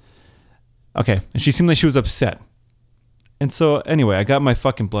 Okay. And she seemed like she was upset. And so anyway, I got my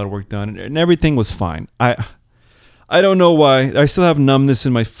fucking blood work done and everything was fine. I don't know why. I still have numbness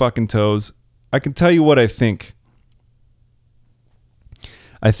in my fucking toes. I can tell you what I think.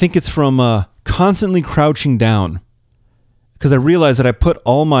 I think it's from constantly crouching down, because I realized that I put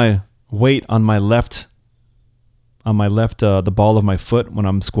all my weight on my left, the ball of my foot when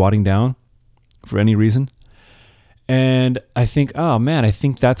I'm squatting down for any reason. And I think, oh man, I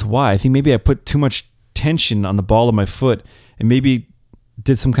think that's why. I think maybe I put too much tension on the ball of my foot and maybe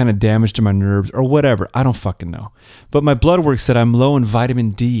did some kind of damage to my nerves or whatever. I don't fucking know. But my blood work said I'm low in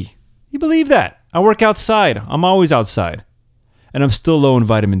vitamin D. You believe that? I work outside. I'm always outside. And I'm still low in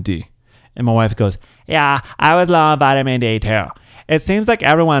vitamin D. And my wife goes, yeah, I was low on vitamin D too. It seems like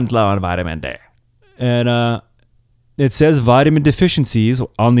everyone's low on vitamin D. And it says vitamin deficiencies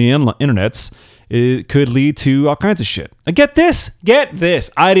on the internets, it could lead to all kinds of shit. Get this.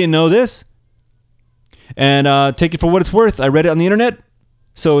 I didn't know this. And take it for what it's worth. I read it on the internet,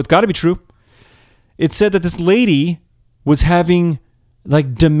 so it's got to be true. It said that this lady was having the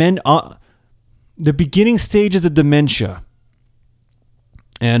beginning stages of dementia.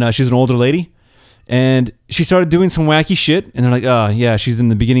 And she's an older lady. And she started doing some wacky shit. And they're like, oh, yeah, she's in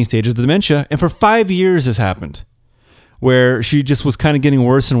the beginning stages of dementia. And for 5 years this happened, where she just was kind of getting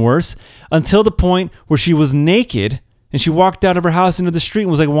worse and worse until the point where she was naked and she walked out of her house into the street and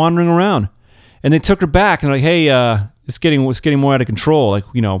was wandering around. And they took her back and they're like, hey, it's getting more out of control.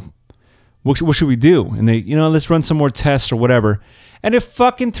 What should we do? And they, let's run some more tests or whatever. And it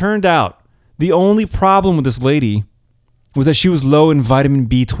fucking turned out the only problem with this lady was that she was low in vitamin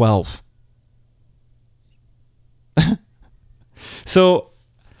B12. So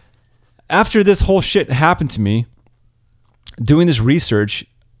after this whole shit happened to me, doing this research,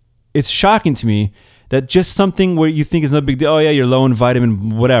 it's shocking to me that just something where you think is no big deal, oh yeah, you're low in vitamin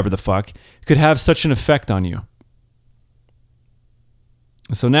whatever the fuck, could have such an effect on you.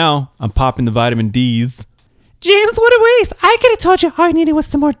 So now I'm popping the vitamin D's. James, what a waste. I could have told you all I needed was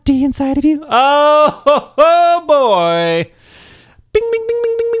some more D inside of you. Oh boy. Bing, bing, bing,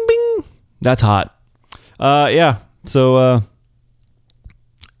 bing, bing, bing, bing. That's hot. Yeah. So,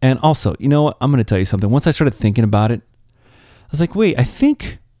 and also, you know what? I'm going to tell you something. Once I started thinking about it, I was like, wait,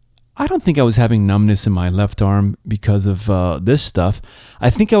 I don't think I was having numbness in my left arm because of this stuff.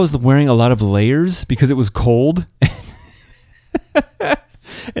 I think I was wearing a lot of layers because it was cold.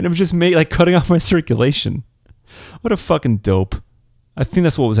 And it was just cutting off my circulation. What a fucking dope. I think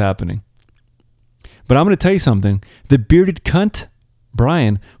that's what was happening. But I'm going to tell you something. The bearded cunt,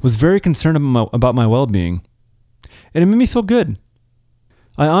 Brian, was very concerned about my well-being. And it made me feel good.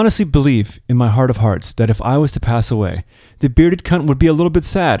 I honestly believe in my heart of hearts that if I was to pass away, the bearded cunt would be a little bit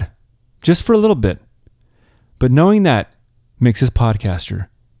sad. Just for a little bit. But knowing that makes his podcaster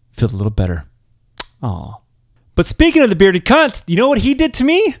feel a little better. Aw. But speaking of the bearded cunt, you know what he did to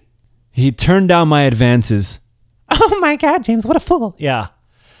me? He turned down my advances. Oh my God, James, what a fool. Yeah.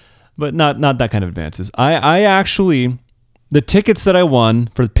 But not that kind of advances. I actually, the tickets that I won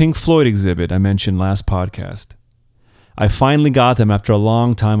for the Pink Floyd exhibit I mentioned last podcast, I finally got them after a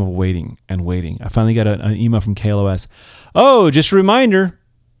long time of waiting and waiting. I finally got an email from KLOS. Oh, just a reminder.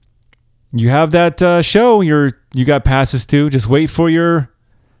 You have that show you got passes to. Just wait for your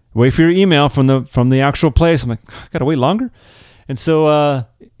email from the actual place. I'm like, I gotta wait longer. And so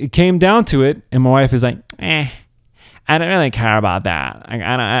it came down to it, and my wife is like, I don't really care about that.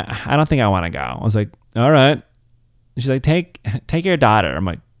 I don't think I want to go. I was like, all right. She's like, take your daughter. I'm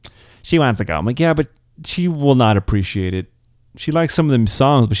like, she wants to go. I'm like, yeah, but she will not appreciate it. She likes some of them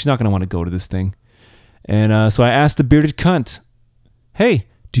songs, but she's not gonna want to go to this thing. And so I asked the bearded cunt, hey,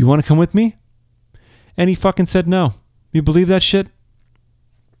 do you want to come with me? And he fucking said no. You believe that shit?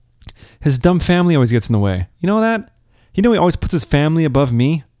 His dumb family always gets in the way. You know that? You know he always puts his family above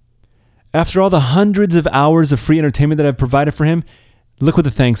me? After all the hundreds of hours of free entertainment that I've provided for him, look what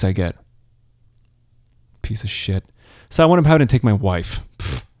the thanks I get. Piece of shit. So I wound up having to take my wife.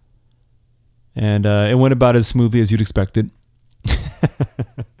 Pfft. And it went about as smoothly as you'd expect it.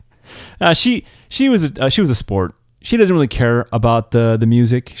 She was a sport. She doesn't really care about the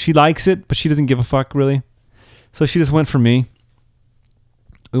music. She likes it, but she doesn't give a fuck, really. So she just went for me.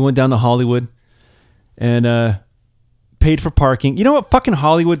 We went down to Hollywood and paid for parking. You know what? Fucking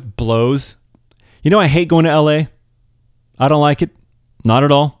Hollywood blows. You know I hate going to LA. I don't like it. Not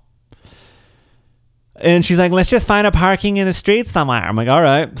at all. And she's like, let's just find a parking in the street somewhere. I'm like, all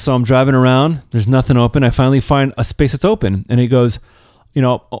right. So I'm driving around. There's nothing open. I finally find a space that's open. And it goes,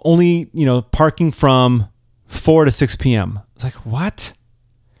 only, parking from 4 to 6 p.m. It's like, what?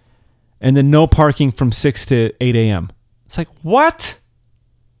 And then no parking from 6 to 8 a.m. It's like, what?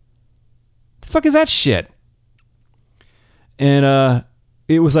 The fuck is that shit? And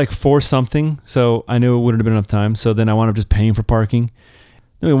it was like 4 something, so I knew it wouldn't have been enough time. So then I wound up just paying for parking.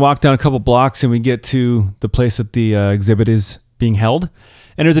 Then we walk down a couple blocks and we get to the place that the exhibit is being held.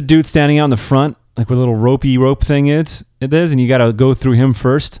 And there's a dude standing out in the front, like where the little rope thing is, and you got to go through him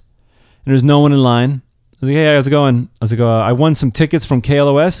first. And there's no one in line. I was like, hey, how's it going? I was like, I won some tickets from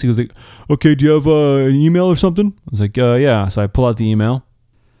KLOS. He was like, okay, do you have an email or something? I was like, yeah. So I pull out the email.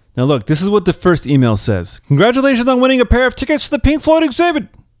 Now look, this is what the first email says. Congratulations on winning a pair of tickets to the Pink Floyd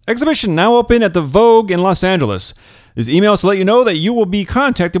exhibition now open at the Vogue in Los Angeles. This email is to let you know that you will be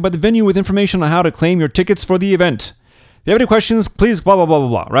contacted by the venue with information on how to claim your tickets for the event. If you have any questions, please blah, blah, blah, blah,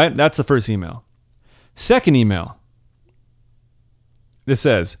 blah, right? That's the first email. Second email. This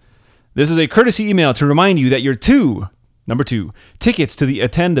says, this is a courtesy email to remind you that your number two, tickets to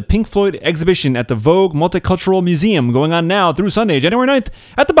attend the Pink Floyd exhibition at the Vogue Multicultural Museum going on now through Sunday, January 9th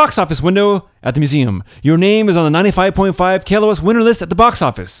at the box office window at the museum. Your name is on the 95.5 KLOS winner list at the box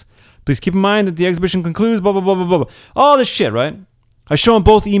office. Please keep in mind that the exhibition concludes, blah, blah, blah, blah, blah, blah. All this shit, right? I show them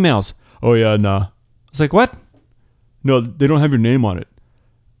both emails. Oh, yeah, nah. I was like, what? No, they don't have your name on it.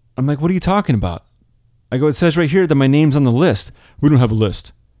 I'm like, what are you talking about? I go, it says right here that my name's on the list. We don't have a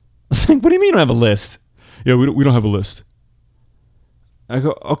list. I was like, what do you mean you don't have a list? Yeah, we don't have a list. I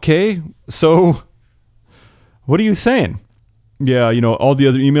go, okay, so what are you saying? Yeah, all the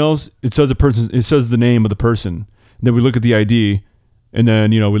other emails, it says the name of the person. And then we look at the ID, and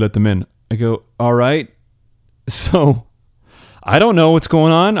then, we let them in. I go, all right. So I don't know what's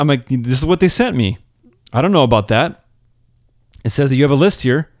going on. I'm like, this is what they sent me. I don't know about that. It says that you have a list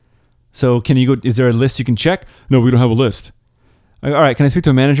here. So can you go, is there a list you can check? No, we don't have a list. I go, all right, can I speak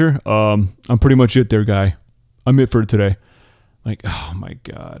to a manager? I'm pretty much it there, guy. I'm it for today. I'm like, oh my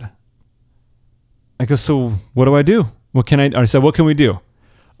God. I go, so what do I do? I said, what can we do?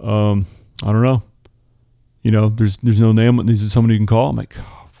 I don't know. There's no name. There's someone you can call. I'm like,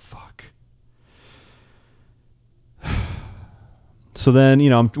 oh, fuck. So then,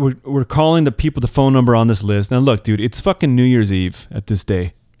 we're calling the phone number on this list. Now, look, dude, it's fucking New Year's Eve at this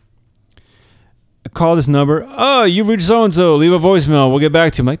day. I call this number. Oh, you've reached so-and-so. Leave a voicemail. We'll get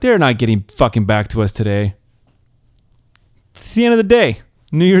back to you. I'm like, they're not getting fucking back to us today. It's the end of the day.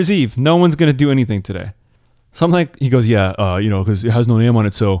 New Year's Eve. No one's going to do anything today. So I'm like, he goes, yeah, because it has no name on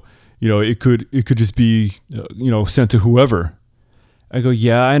it. So, it could just be, sent to whoever. I go,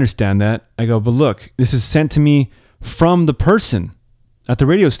 yeah, I understand that. I go, but look, this is sent to me from the person at the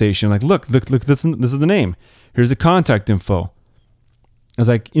radio station. Like, look, this is the name. Here's the contact info. I was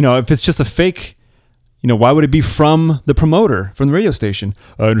like, if it's just a fake, why would it be from the promoter, from the radio station?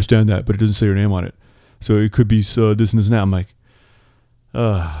 I understand that, but it doesn't say your name on it. So it could be this and this and that. I'm like,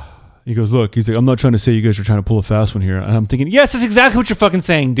 he goes, look, he's like, I'm not trying to say you guys are trying to pull a fast one here. And I'm thinking, yes, that's exactly what you're fucking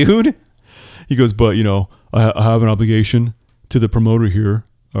saying, dude. He goes, but, I have an obligation to the promoter here,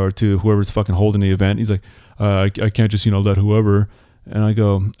 or to whoever's fucking holding the event. He's like, I can't just, let whoever. And I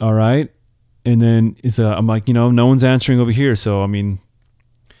go, all right. And then I'm like, no one's answering over here. So, I mean,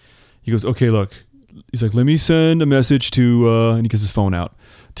 he goes, okay, look. He's like, let me send a message to, and he gets his phone out,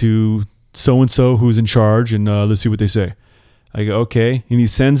 to so-and-so who's in charge, and let's see what they say. I go, okay. And he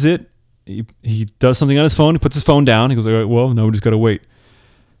sends it. He does something on his phone. He puts his phone down. He goes, all right, well, no, we just got to wait.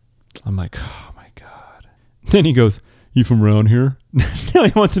 I'm like, oh, my God. Then he goes, you from around here? Now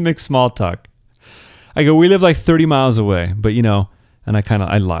he wants to make small talk. I go, we live like 30 miles away. But, and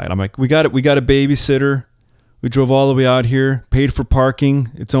I lied. I'm like, we got a babysitter. We drove all the way out here, paid for parking.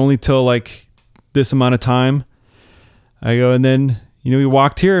 It's only till like this amount of time. I go, and then, we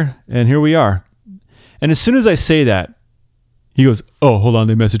walked here, and here we are. And as soon as I say that, he goes, oh, hold on,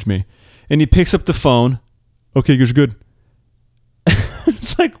 they messaged me. And he picks up the phone. Okay, you're good.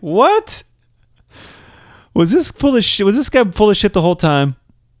 It's like, what? Was this guy full of shit the whole time?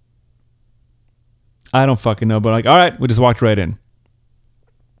 I don't fucking know, but like, all right, we just walked right in.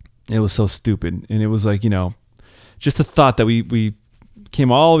 It was so stupid. And it was like, just the thought that we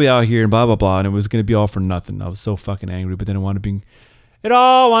came all the way out here and blah, blah, blah, and it was going to be all for nothing. I was so fucking angry, but then it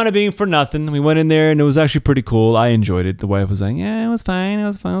all wound up being for nothing. We went in there, and it was actually pretty cool. I enjoyed it. The wife was like, yeah, it was fine. It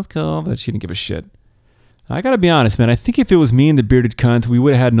was cool, but she didn't give a shit. I got to be honest, man. I think if it was me and the bearded cunt, we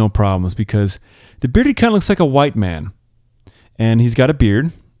would have had no problems, because the bearded cunt looks like a white man, and he's got a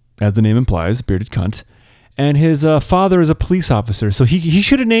beard, as the name implies, bearded cunt, and his father is a police officer, so he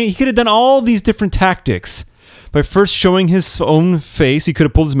could have done all these different tactics. By first showing his own face, he could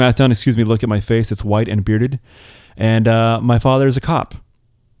have pulled his mask down. Excuse me, look at my face. It's white and bearded. And my father is a cop.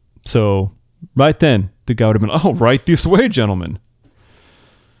 So right then, the guy would have been, oh, right this way, gentlemen.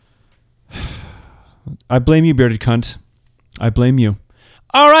 I blame you, bearded cunt. I blame you.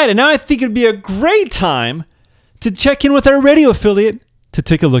 All right, and now I think it'd be a great time to check in with our radio affiliate to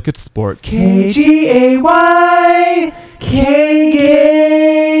take a look at sports. KGAY.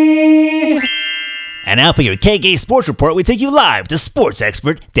 And now for your KG Sports Report, we take you live to sports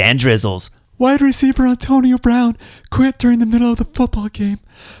expert Dan Drizzles. Wide receiver Antonio Brown quit during the middle of the football game,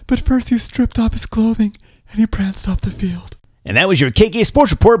 but first he stripped off his clothing and he pranced off the field. And that was your KG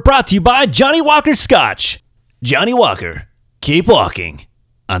Sports Report, brought to you by Johnny Walker Scotch. Johnny Walker, keep walking.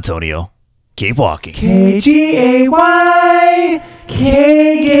 Antonio, keep walking. KGAY.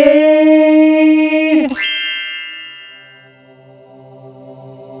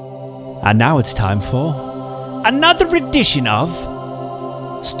 And now it's time for another edition of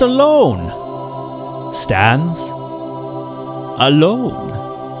Stallone Stands Alone.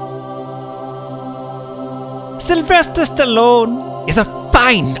 Sylvester Stallone is a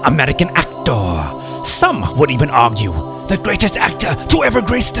fine American actor. Some would even argue the greatest actor to ever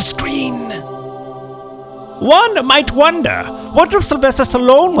grace the screen. One might wonder, what if Sylvester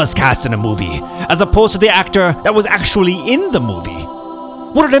Stallone was cast in a movie, as opposed to the actor that was actually in the movie?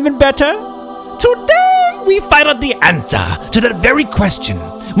 Would it have been better? Today, we find out the answer to that very question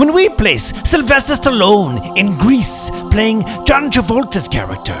when we place Sylvester Stallone in Grease playing John Travolta's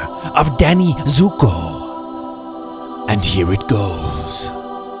character of Danny Zuko. And here it goes.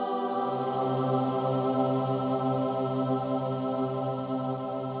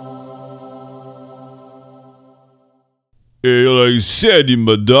 Hey, like Sandy,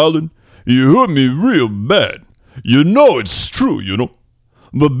 my darling, you hurt me real bad. You know it's true,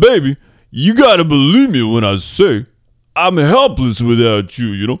 But baby, you gotta believe me when I say I'm helpless without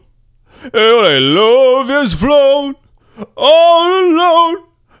you, And my love has flown all alone.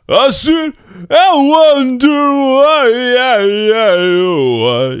 I sit and wonder why,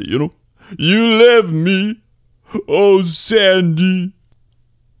 You left me. Oh, Sandy.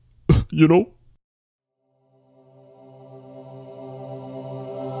 You know?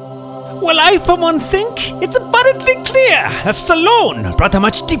 Well, I for one think it's abundantly clear that Stallone brought a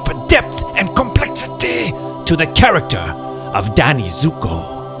much deeper depth and complexity to the character of Danny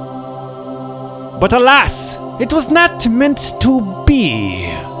Zuko. But alas, it was not meant to be.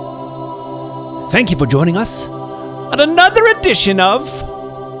 Thank you for joining us at another edition of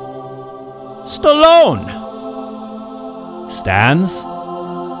Stallone Stands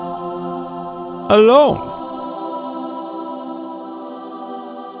Alone.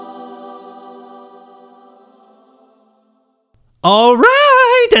 All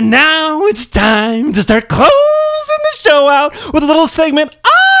right, and now it's time to start closing the show out with a little segment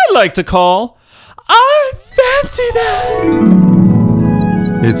I like to call I Fancy That.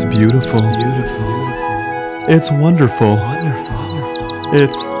 It's beautiful. It's wonderful.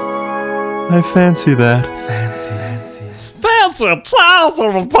 It's... I fancy that. Fancy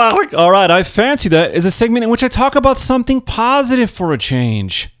everybody. All right, I Fancy That is a segment in which I talk about something positive for a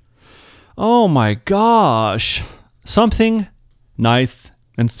change. Oh my gosh. Something nice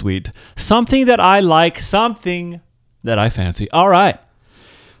and sweet. Something that I like. Something that I fancy. All right.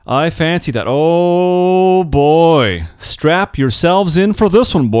 I fancy that. Oh boy. Strap yourselves in for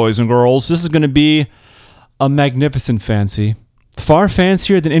this one, boys and girls. This is going to be a magnificent fancy. Far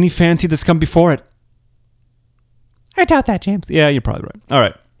fancier than any fancy that's come before it. I doubt that, James. Yeah, you're probably right. All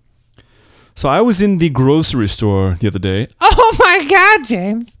right. So I was in the grocery store the other day. Oh my God,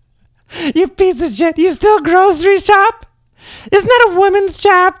 James. You piece of shit. You still grocery shop? Isn't that a woman's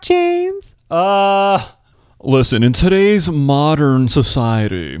job, James? Listen, in today's modern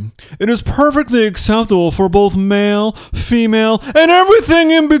society, it is perfectly acceptable for both male, female, and everything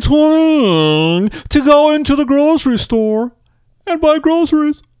in between to go into the grocery store and buy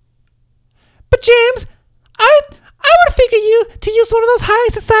groceries. But James, I would figure you to use one of those high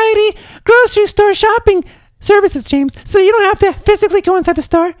society grocery store shopping services, James, so you don't have to physically go inside the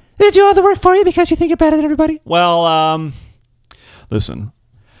store. They do all the work for you because you think you're better than everybody. Well, listen,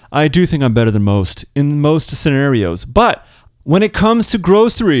 I do think I'm better than most in most scenarios, but when it comes to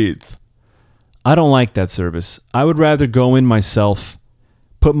groceries, I don't like that service. I would rather go in myself,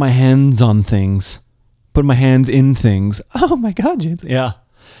 put my hands on things, put my hands in things. Oh my God, James. Yeah.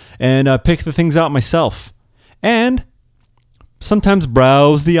 And pick the things out myself. And sometimes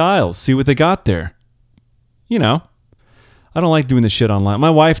browse the aisles, see what they got there. You know, I don't like doing the shit online. My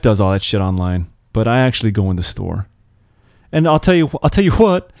wife does all that shit online, but I actually go in the store. And I'll tell you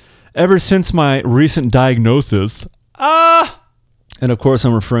what, ever since my recent diagnosis, and of course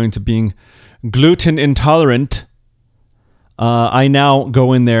I'm referring to being gluten intolerant, I now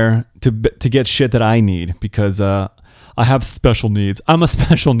go in there to get shit that I need because I have special needs. I'm a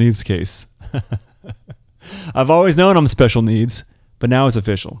special needs case. I've always known I'm special needs, but now it's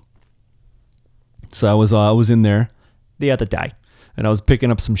official. So I was in there the other day, and I was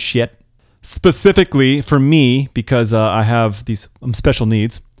picking up some shit specifically for me because I have these special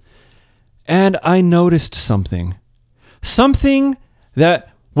needs. And I noticed something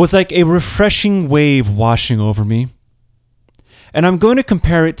that was like a refreshing wave washing over me. And I'm going to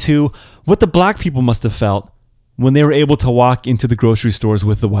compare it to what the black people must have felt when they were able to walk into the grocery stores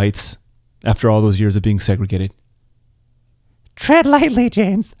with the whites after all those years of being segregated. Tread lightly,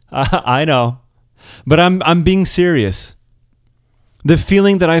 James. I know, but I'm being serious. The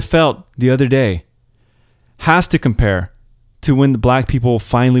feeling that I felt the other day has to compare to when the black people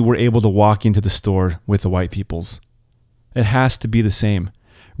finally were able to walk into the store with the white peoples. It has to be the same.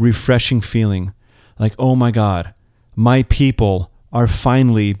 Refreshing feeling. Like, oh my God, my people are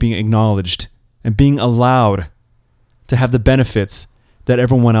finally being acknowledged and being allowed to have the benefits that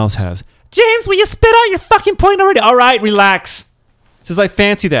everyone else has. James, will you spit out your fucking point already? All right, relax. Says I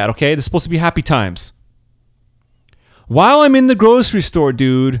fancy that, okay? This is supposed to be happy times. While I'm in the grocery store,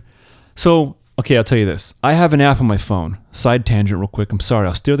 dude. So, okay, I'll tell you this. I have an app on my phone. Side tangent real quick. I'm sorry.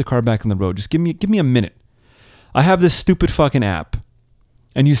 I'll steer the car back on the road. Just give me a minute. I have this stupid fucking app.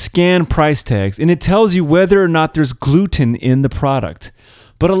 And you scan price tags. And it tells you whether or not there's gluten in the product.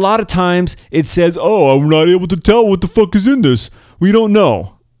 But a lot of times it says, oh, I'm not able to tell what the fuck is in this. We don't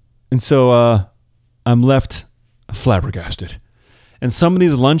know. And so I'm left flabbergasted. And some of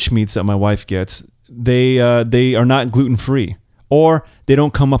these lunch meats that my wife gets, they are not gluten-free. Or they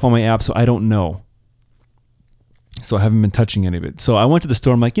don't come up on my app, so I don't know. So I haven't been touching any of it. So I went to the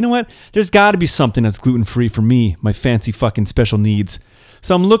store. I'm like, you know what? There's got to be something that's gluten-free for me, my fancy fucking special needs.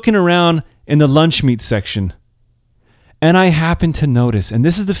 So I'm looking around in the lunch meat section. And I happened to notice, and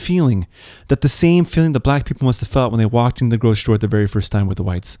this is the feeling, that the same feeling the black people must have felt when they walked into the grocery store the very first time with the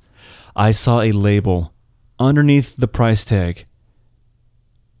whites. I saw a label underneath the price tag,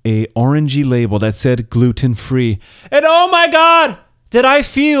 a orangey label that said gluten-free. And oh my God, did I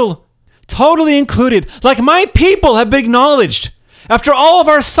feel totally included, like my people have been acknowledged. After all of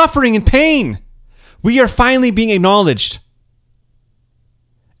our suffering and pain, we are finally being acknowledged.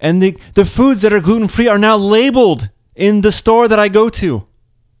 And the foods that are gluten-free are now labeled in the store that I go to.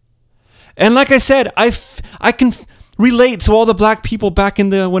 And like I said, I can relate to all the black people back in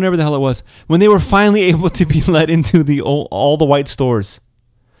the, whenever the hell it was, when they were finally able to be let into all the white stores.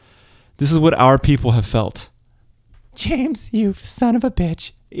 This is what our people have felt. James, you son of a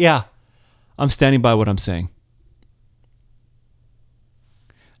bitch. Yeah, I'm standing by what I'm saying.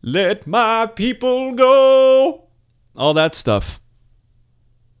 Let my people go. All that stuff.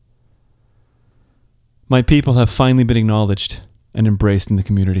 My people have finally been acknowledged and embraced in the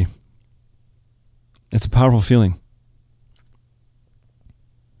community. It's a powerful feeling.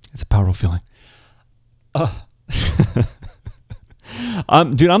 It's a powerful feeling.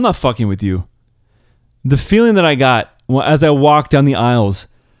 Dude, I'm not fucking with you. The feeling that I got as I walked down the aisles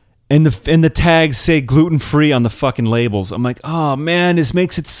and the tags say gluten-free on the fucking labels, I'm like, oh man, this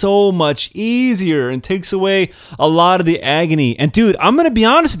makes it so much easier and takes away a lot of the agony. And dude, I'm going to be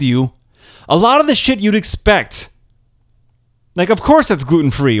honest with you. A lot of the shit you'd expect, like, of course that's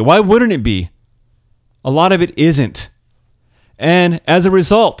gluten-free. Why wouldn't it be? A lot of it isn't. And as a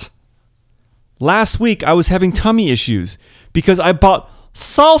result, last week I was having tummy issues because I bought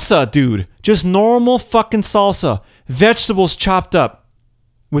salsa, dude. Just normal fucking salsa. Vegetables chopped up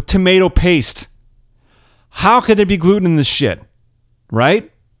with tomato paste. How could there be gluten in this shit? Right?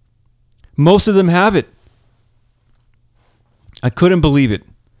 Most of them have it. I couldn't believe it.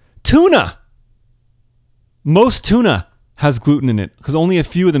 Tuna. Most tuna has gluten in it because only a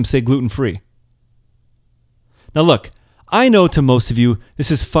few of them say gluten-free. Now look, I know to most of you,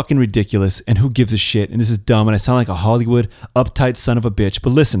 this is fucking ridiculous and who gives a shit and this is dumb and I sound like a Hollywood uptight son of a bitch, but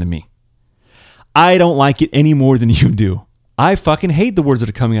listen to me. I don't like it any more than you do. I fucking hate the words that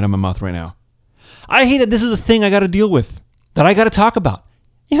are coming out of my mouth right now. I hate that this is a thing I got to deal with, that I got to talk about.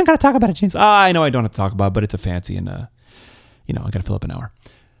 You don't got to talk about it, James. I know I don't have to talk about it, but it's a fancy and, I got to fill up an hour.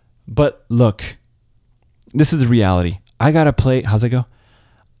 But look, this is the reality. I got to play, how's it go?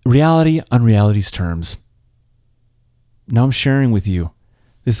 Reality on reality's terms. Now I'm sharing with you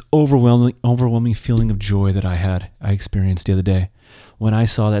this overwhelming feeling of joy that I experienced the other day when I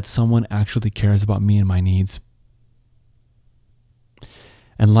saw that someone actually cares about me and my needs.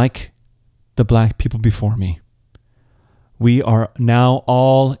 And like the black people before me, we are now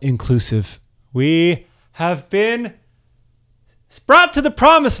all inclusive. We have been brought to the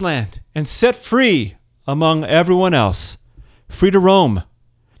promised land and set free among everyone else. Free to roam.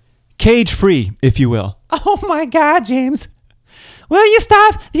 Cage free, if you will. Oh my God, James. Will you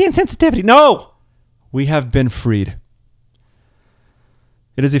stop the insensitivity? No! We have been freed.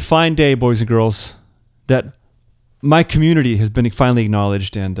 It is a fine day, boys and girls, that my community has been finally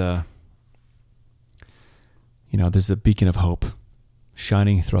acknowledged and, there's a beacon of hope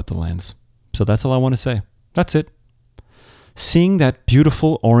shining throughout the lands. So that's all I want to say. That's it. Seeing that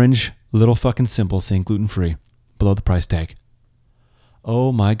beautiful orange little fucking symbol saying gluten-free below the price tag.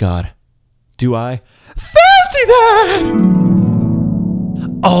 Oh my God. Do I fancy that?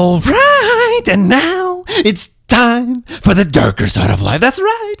 All right, and now it's time for the darker side of life. That's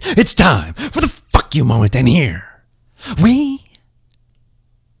right. It's time for the fuck you moment, and here we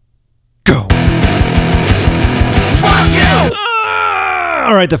go. Fuck you!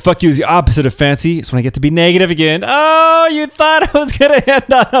 All right, the fuck you is the opposite of fancy. It's when I get to be negative again. Oh, you thought I was going to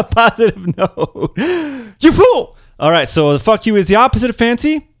end on a positive note. You fool! All right, so the fuck you is the opposite of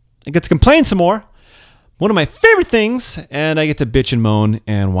fancy. I get to complain some more. One of my favorite things, and I get to bitch and moan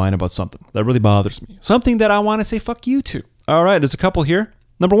and whine about something that really bothers me. Something that I want to say fuck you to. All right, there's a couple here.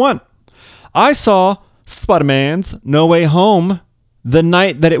 Number one, I saw Spider-Man's No Way Home the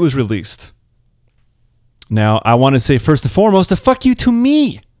night that it was released. Now, I want to say first and foremost a fuck you to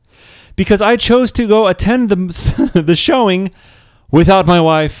me because I chose to go attend the showing without my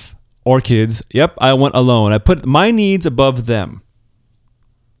wife or kids. Yep, I went alone. I put my needs above them.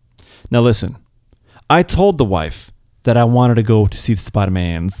 Now listen, I told the wife that I wanted to go to see the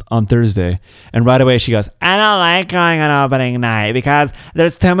Spider-Mans on Thursday, and right away she goes, I don't like going on opening night because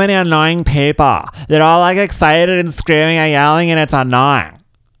there's too many annoying people. They're all like excited and screaming and yelling and it's annoying.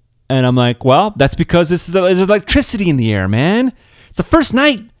 And I'm like, well, that's because there's electricity in the air, man. It's the first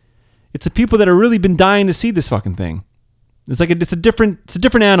night. It's the people that have really been dying to see this fucking thing. It's a different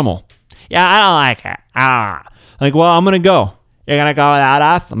animal. Yeah, I don't like it. Like, well, I'm going to go. You're going to go without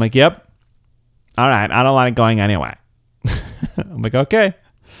us? I'm like, yep. All right. I don't like going anyway. I'm like, okay.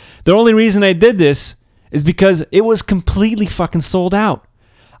 The only reason I did this is because it was completely fucking sold out.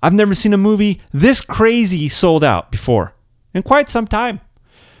 I've never seen a movie this crazy sold out before in quite some time.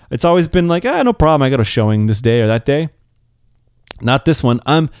 It's always been like, no problem. I got a showing this day or that day. Not this one.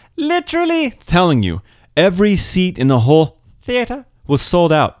 I'm literally telling you, every seat in the whole theater was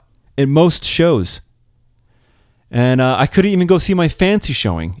sold out at most shows. And I couldn't even go see my fancy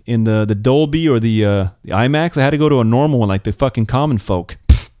showing in the Dolby or the IMAX. I had to go to a normal one like the fucking common folk.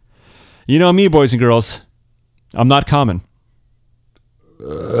 Pfft. You know me, boys and girls. I'm not common.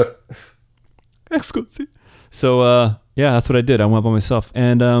 So, yeah, that's what I did. I went by myself.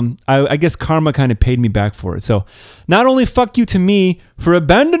 And I guess karma kind of paid me back for it. So not only fuck you to me for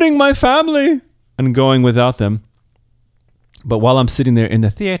abandoning my family and going without them, but while I'm sitting there in the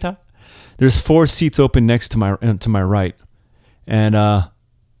theater, there's 4 seats open next to my right. And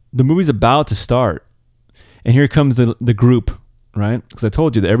the movie's about to start. And here comes the group, right? Because I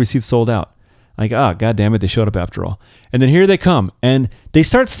told you that every seat's sold out. Like, God damn it, they showed up after all. And then here they come. And they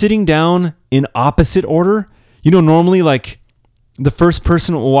start sitting down in opposite order. You know, normally, like, the first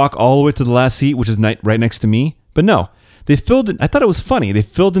person will walk all the way to the last seat, which is right next to me. But no, they filled it. I thought it was funny. They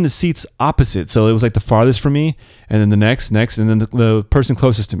filled in the seats opposite. So it was like the farthest from me, and then the next, and then the person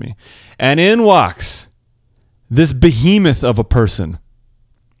closest to me. And in walks this behemoth of a person.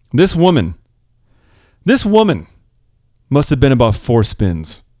 This woman must have been about 4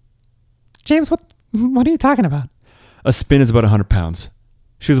 spins. James, what are you talking about? A spin is about 100 pounds.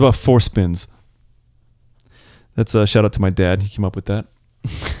 She was about 4 spins. That's a shout out to my dad. He came up with that.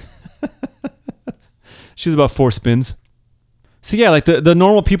 She's about 4 spins. So yeah, like the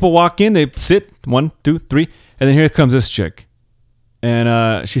normal people walk in, they sit 1, 2, 3, and then here comes this chick.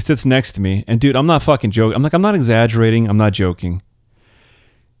 And she sits next to me. And dude, I'm not fucking joking. I'm not exaggerating. I'm not joking.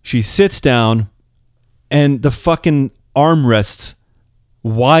 She sits down and the fucking armrests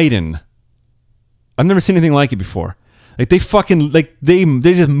widen. I've never seen anything like it before. Like they fucking, like they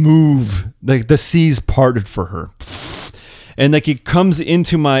just move. Like the seas parted for her. And like it comes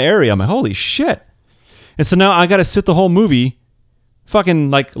into my area. I'm like, holy shit. And so now I got to sit the whole movie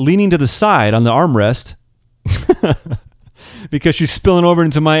fucking like leaning to the side on the armrest because she's spilling over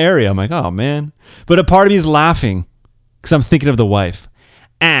into my area. I'm like, oh man. But a part of me is laughing because I'm thinking of the wife.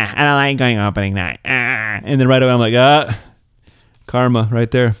 I don't like going opening night. And then right away I'm like, karma right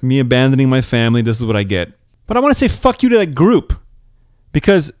there. Me abandoning my family. This is what I get. But I want to say fuck you to that group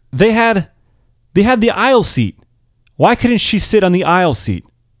because they had the aisle seat. Why couldn't she sit on the aisle seat?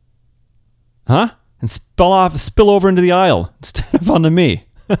 Huh? And spill over into the aisle instead of onto me.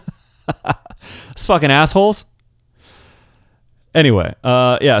 Those fucking assholes. Anyway,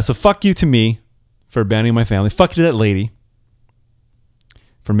 yeah, so fuck you to me for abandoning my family. Fuck you to that lady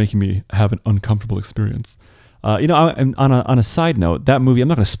for making me have an uncomfortable experience. You know, on a side note, that movie, I'm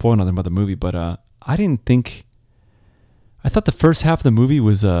not going to spoil nothing about the movie, but I thought the first half of the movie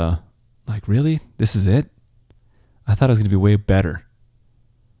was like, really? This is it? I thought it was going to be way better.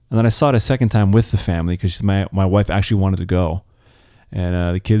 And then I saw it a second time with the family because my wife actually wanted to go.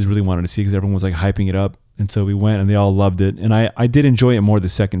 And the kids really wanted to see because everyone was like hyping it up. And so we went and they all loved it. And I did enjoy it more the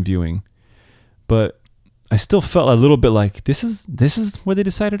second viewing. But I still felt a little bit like, this is where they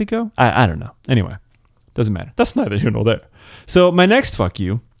decided to go? I don't know. Anyway, doesn't matter. That's neither here nor there. So my next fuck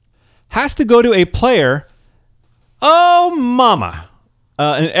you has to go to a player. Oh, mama.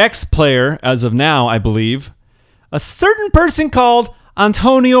 An ex-player as of now, I believe. A certain person called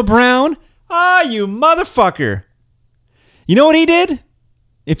Antonio Brown. You motherfucker. You know what he did?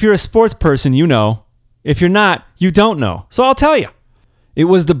 If you're a sports person, you know. If you're not, you don't know. So I'll tell you. It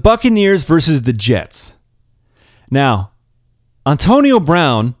was the Buccaneers versus the Jets. Now, Antonio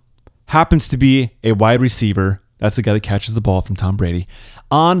Brown happens to be a wide receiver. That's the guy that catches the ball from Tom Brady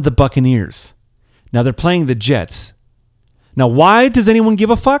on the Buccaneers. Now they're playing the Jets. Now, why does anyone give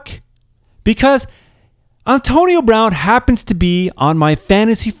a fuck? Because Antonio Brown happens to be on my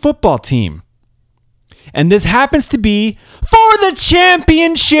fantasy football team. And this happens to be for the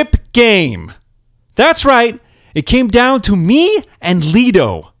championship game. That's right. It came down to me and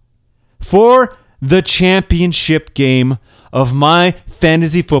Lido for the championship game of my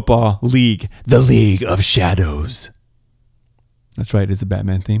fantasy football league, the League of Shadows. That's right. It's a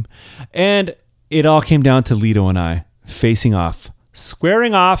Batman theme. And it all came down to Lido and I facing off,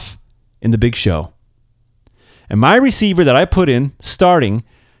 squaring off in the big show. And my receiver that I put in starting.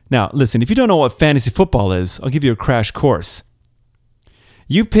 Now, listen, if you don't know what fantasy football is, I'll give you a crash course.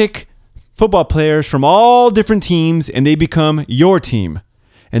 You pick football players from all different teams and they become your team.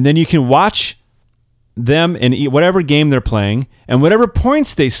 And then you can watch them in whatever game they're playing, and whatever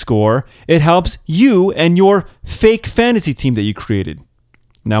points they score, it helps you and your fake fantasy team that you created.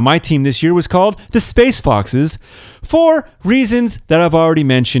 Now, my team this year was called the Space Foxes for reasons that I've already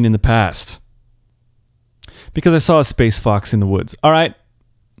mentioned in the past. Because I saw a space fox in the woods. All right,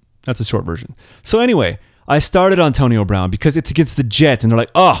 that's a short version. So anyway, I started Antonio Brown because it's against the Jets, and they're like,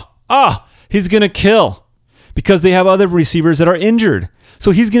 he's going to kill. Because they have other receivers that are injured.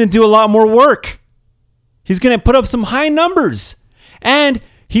 So he's going to do a lot more work. He's going to put up some high numbers. And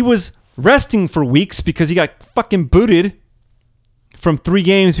he was resting for weeks because he got fucking booted from 3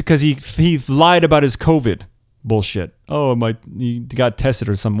 games because he lied about his COVID bullshit. He got tested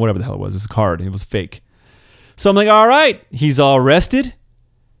or something, whatever the hell it was. His card, it was fake. So I'm like, all right, he's all rested.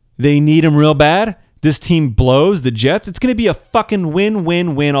 They need him real bad. This team blows the Jets. It's going to be a fucking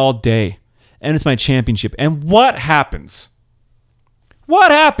win all day. And it's my championship. And what happens? What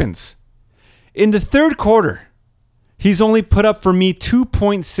happens? In the third quarter, he's only put up for me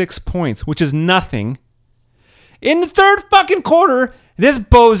 2.6 points, which is nothing. In the third fucking quarter, this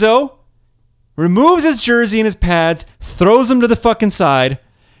bozo removes his jersey and his pads, throws them to the fucking side,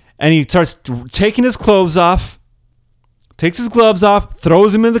 and he starts taking his clothes off, takes his gloves off,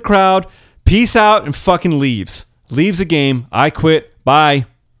 throws them in the crowd, peace out, and fucking leaves. Leaves the game. I quit. Bye.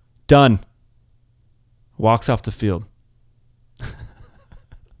 Done. Walks off the field.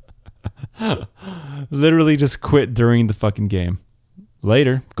 Literally just quit during the fucking game.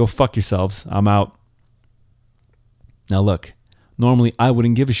 Later, go fuck yourselves. I'm out. Now look, normally I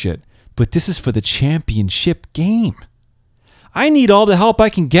wouldn't give a shit, but this is for the championship game. I need all the help I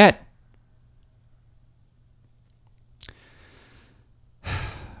can get.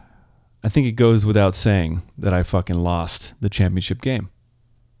 I think it goes without saying that I fucking lost the championship game.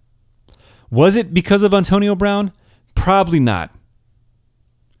 Was it because of Antonio Brown? Probably not.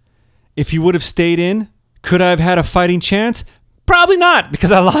 If he would have stayed in, could I have had a fighting chance? Probably not,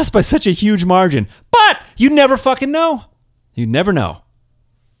 because I lost by such a huge margin. But you never fucking know. You never know.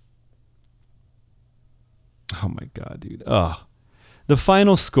 Oh my God, dude. Oh. The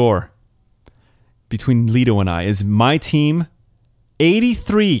final score between Lito and I is my team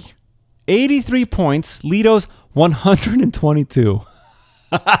 83. 83 points. Lito's 122.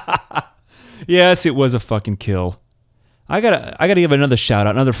 Yes, it was a fucking kill. I gotta give another shout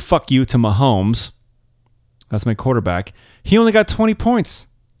out, another fuck you to Mahomes. That's my quarterback. He only got 20 points.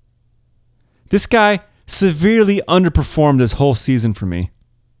 This guy severely underperformed this whole season for me.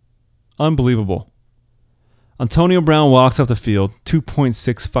 Unbelievable. Antonio Brown walks off the field,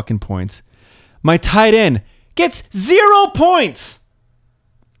 2.6 fucking points. My tight end gets 0 points.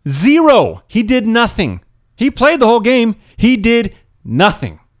 0. He did nothing. He played the whole game. He did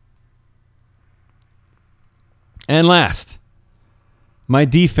nothing. And last, my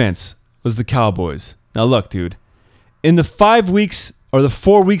defense was the Cowboys. Now look, dude, in the 5 weeks or the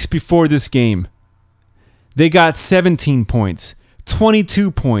 4 weeks before this game, they got 17 points,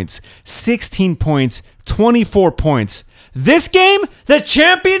 22 points, 16 points, 24 points. This game, the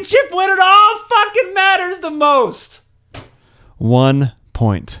championship when it all fucking matters the most. 1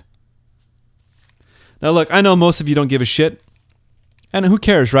 point. Now look, I know most of you don't give a shit. And who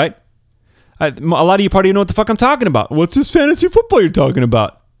cares, right? A lot of you probably know what the fuck I'm talking about. What's this fantasy football you're talking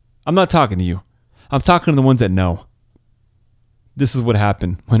about? I'm not talking to you. I'm talking to the ones that know. This is what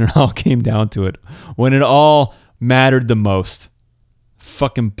happened when it all came down to it. When it all mattered the most.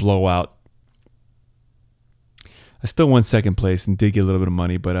 Fucking blowout. I still won second place and did get a little bit of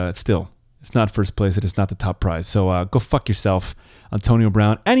money, but still, it's not first place and it's not the top prize. So go fuck yourself, Antonio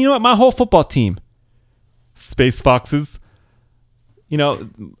Brown. And you know what? My whole football team. Space Foxes. You know,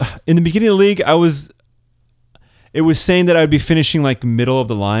 in the beginning of the league, it was saying that I'd be finishing like middle of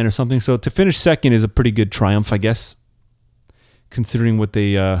the line or something. So to finish second is a pretty good triumph, I guess, considering what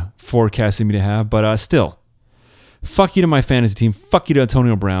they forecasted me to have. But still, fuck you to my fantasy team. Fuck you to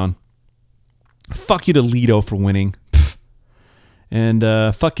Antonio Brown. Fuck you to Lito for winning. Pfft.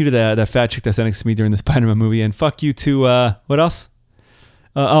 And fuck you to that fat chick that sat next to me during the Spider-Man movie. And fuck you to, what else?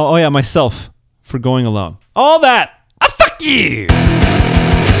 Myself for going alone. All that. Fuck you. Fuck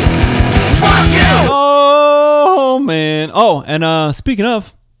you. Oh, man. Oh, and speaking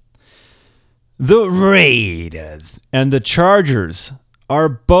of, the Raiders and the Chargers are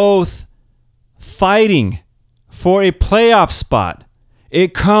both fighting for a playoff spot.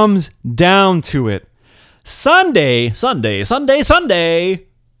 It comes down to it. Sunday.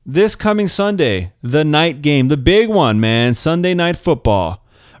 This coming Sunday, the night game, the big one, man. Sunday Night Football.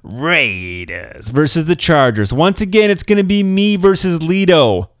 Raiders versus the Chargers. Once again, it's going to be me versus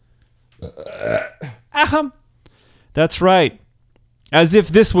Lito. That's right. As if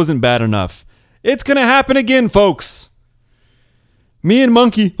this wasn't bad enough. It's going to happen again, folks. Me and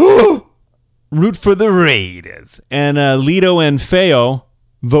Monkey root for the Raiders. And Lito and Feo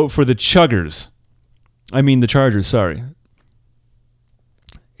vote for the Chuggers. I mean the Chargers, sorry.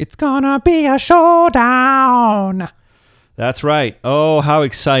 It's gonna be a showdown. That's right. Oh, how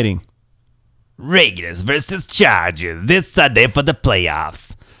exciting. Raiders versus Chargers this Sunday for the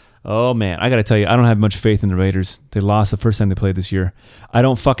playoffs. Oh, man. I got to tell you, I don't have much faith in the Raiders. They lost the first time they played this year. I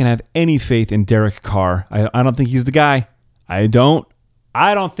don't fucking have any faith in Derek Carr. I don't think he's the guy. I don't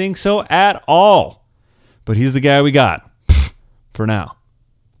think so at all. But he's the guy we got for now.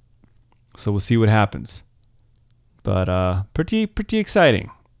 So we'll see what happens. But pretty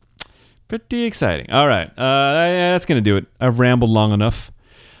exciting. Pretty exciting. All right. That's going to do it. I've rambled long enough.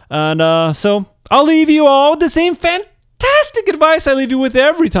 And so I'll leave you all with the same fantastic advice I leave you with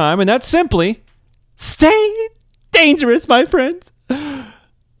every time. And that's simply stay dangerous, my friends.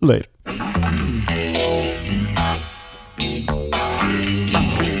 Later.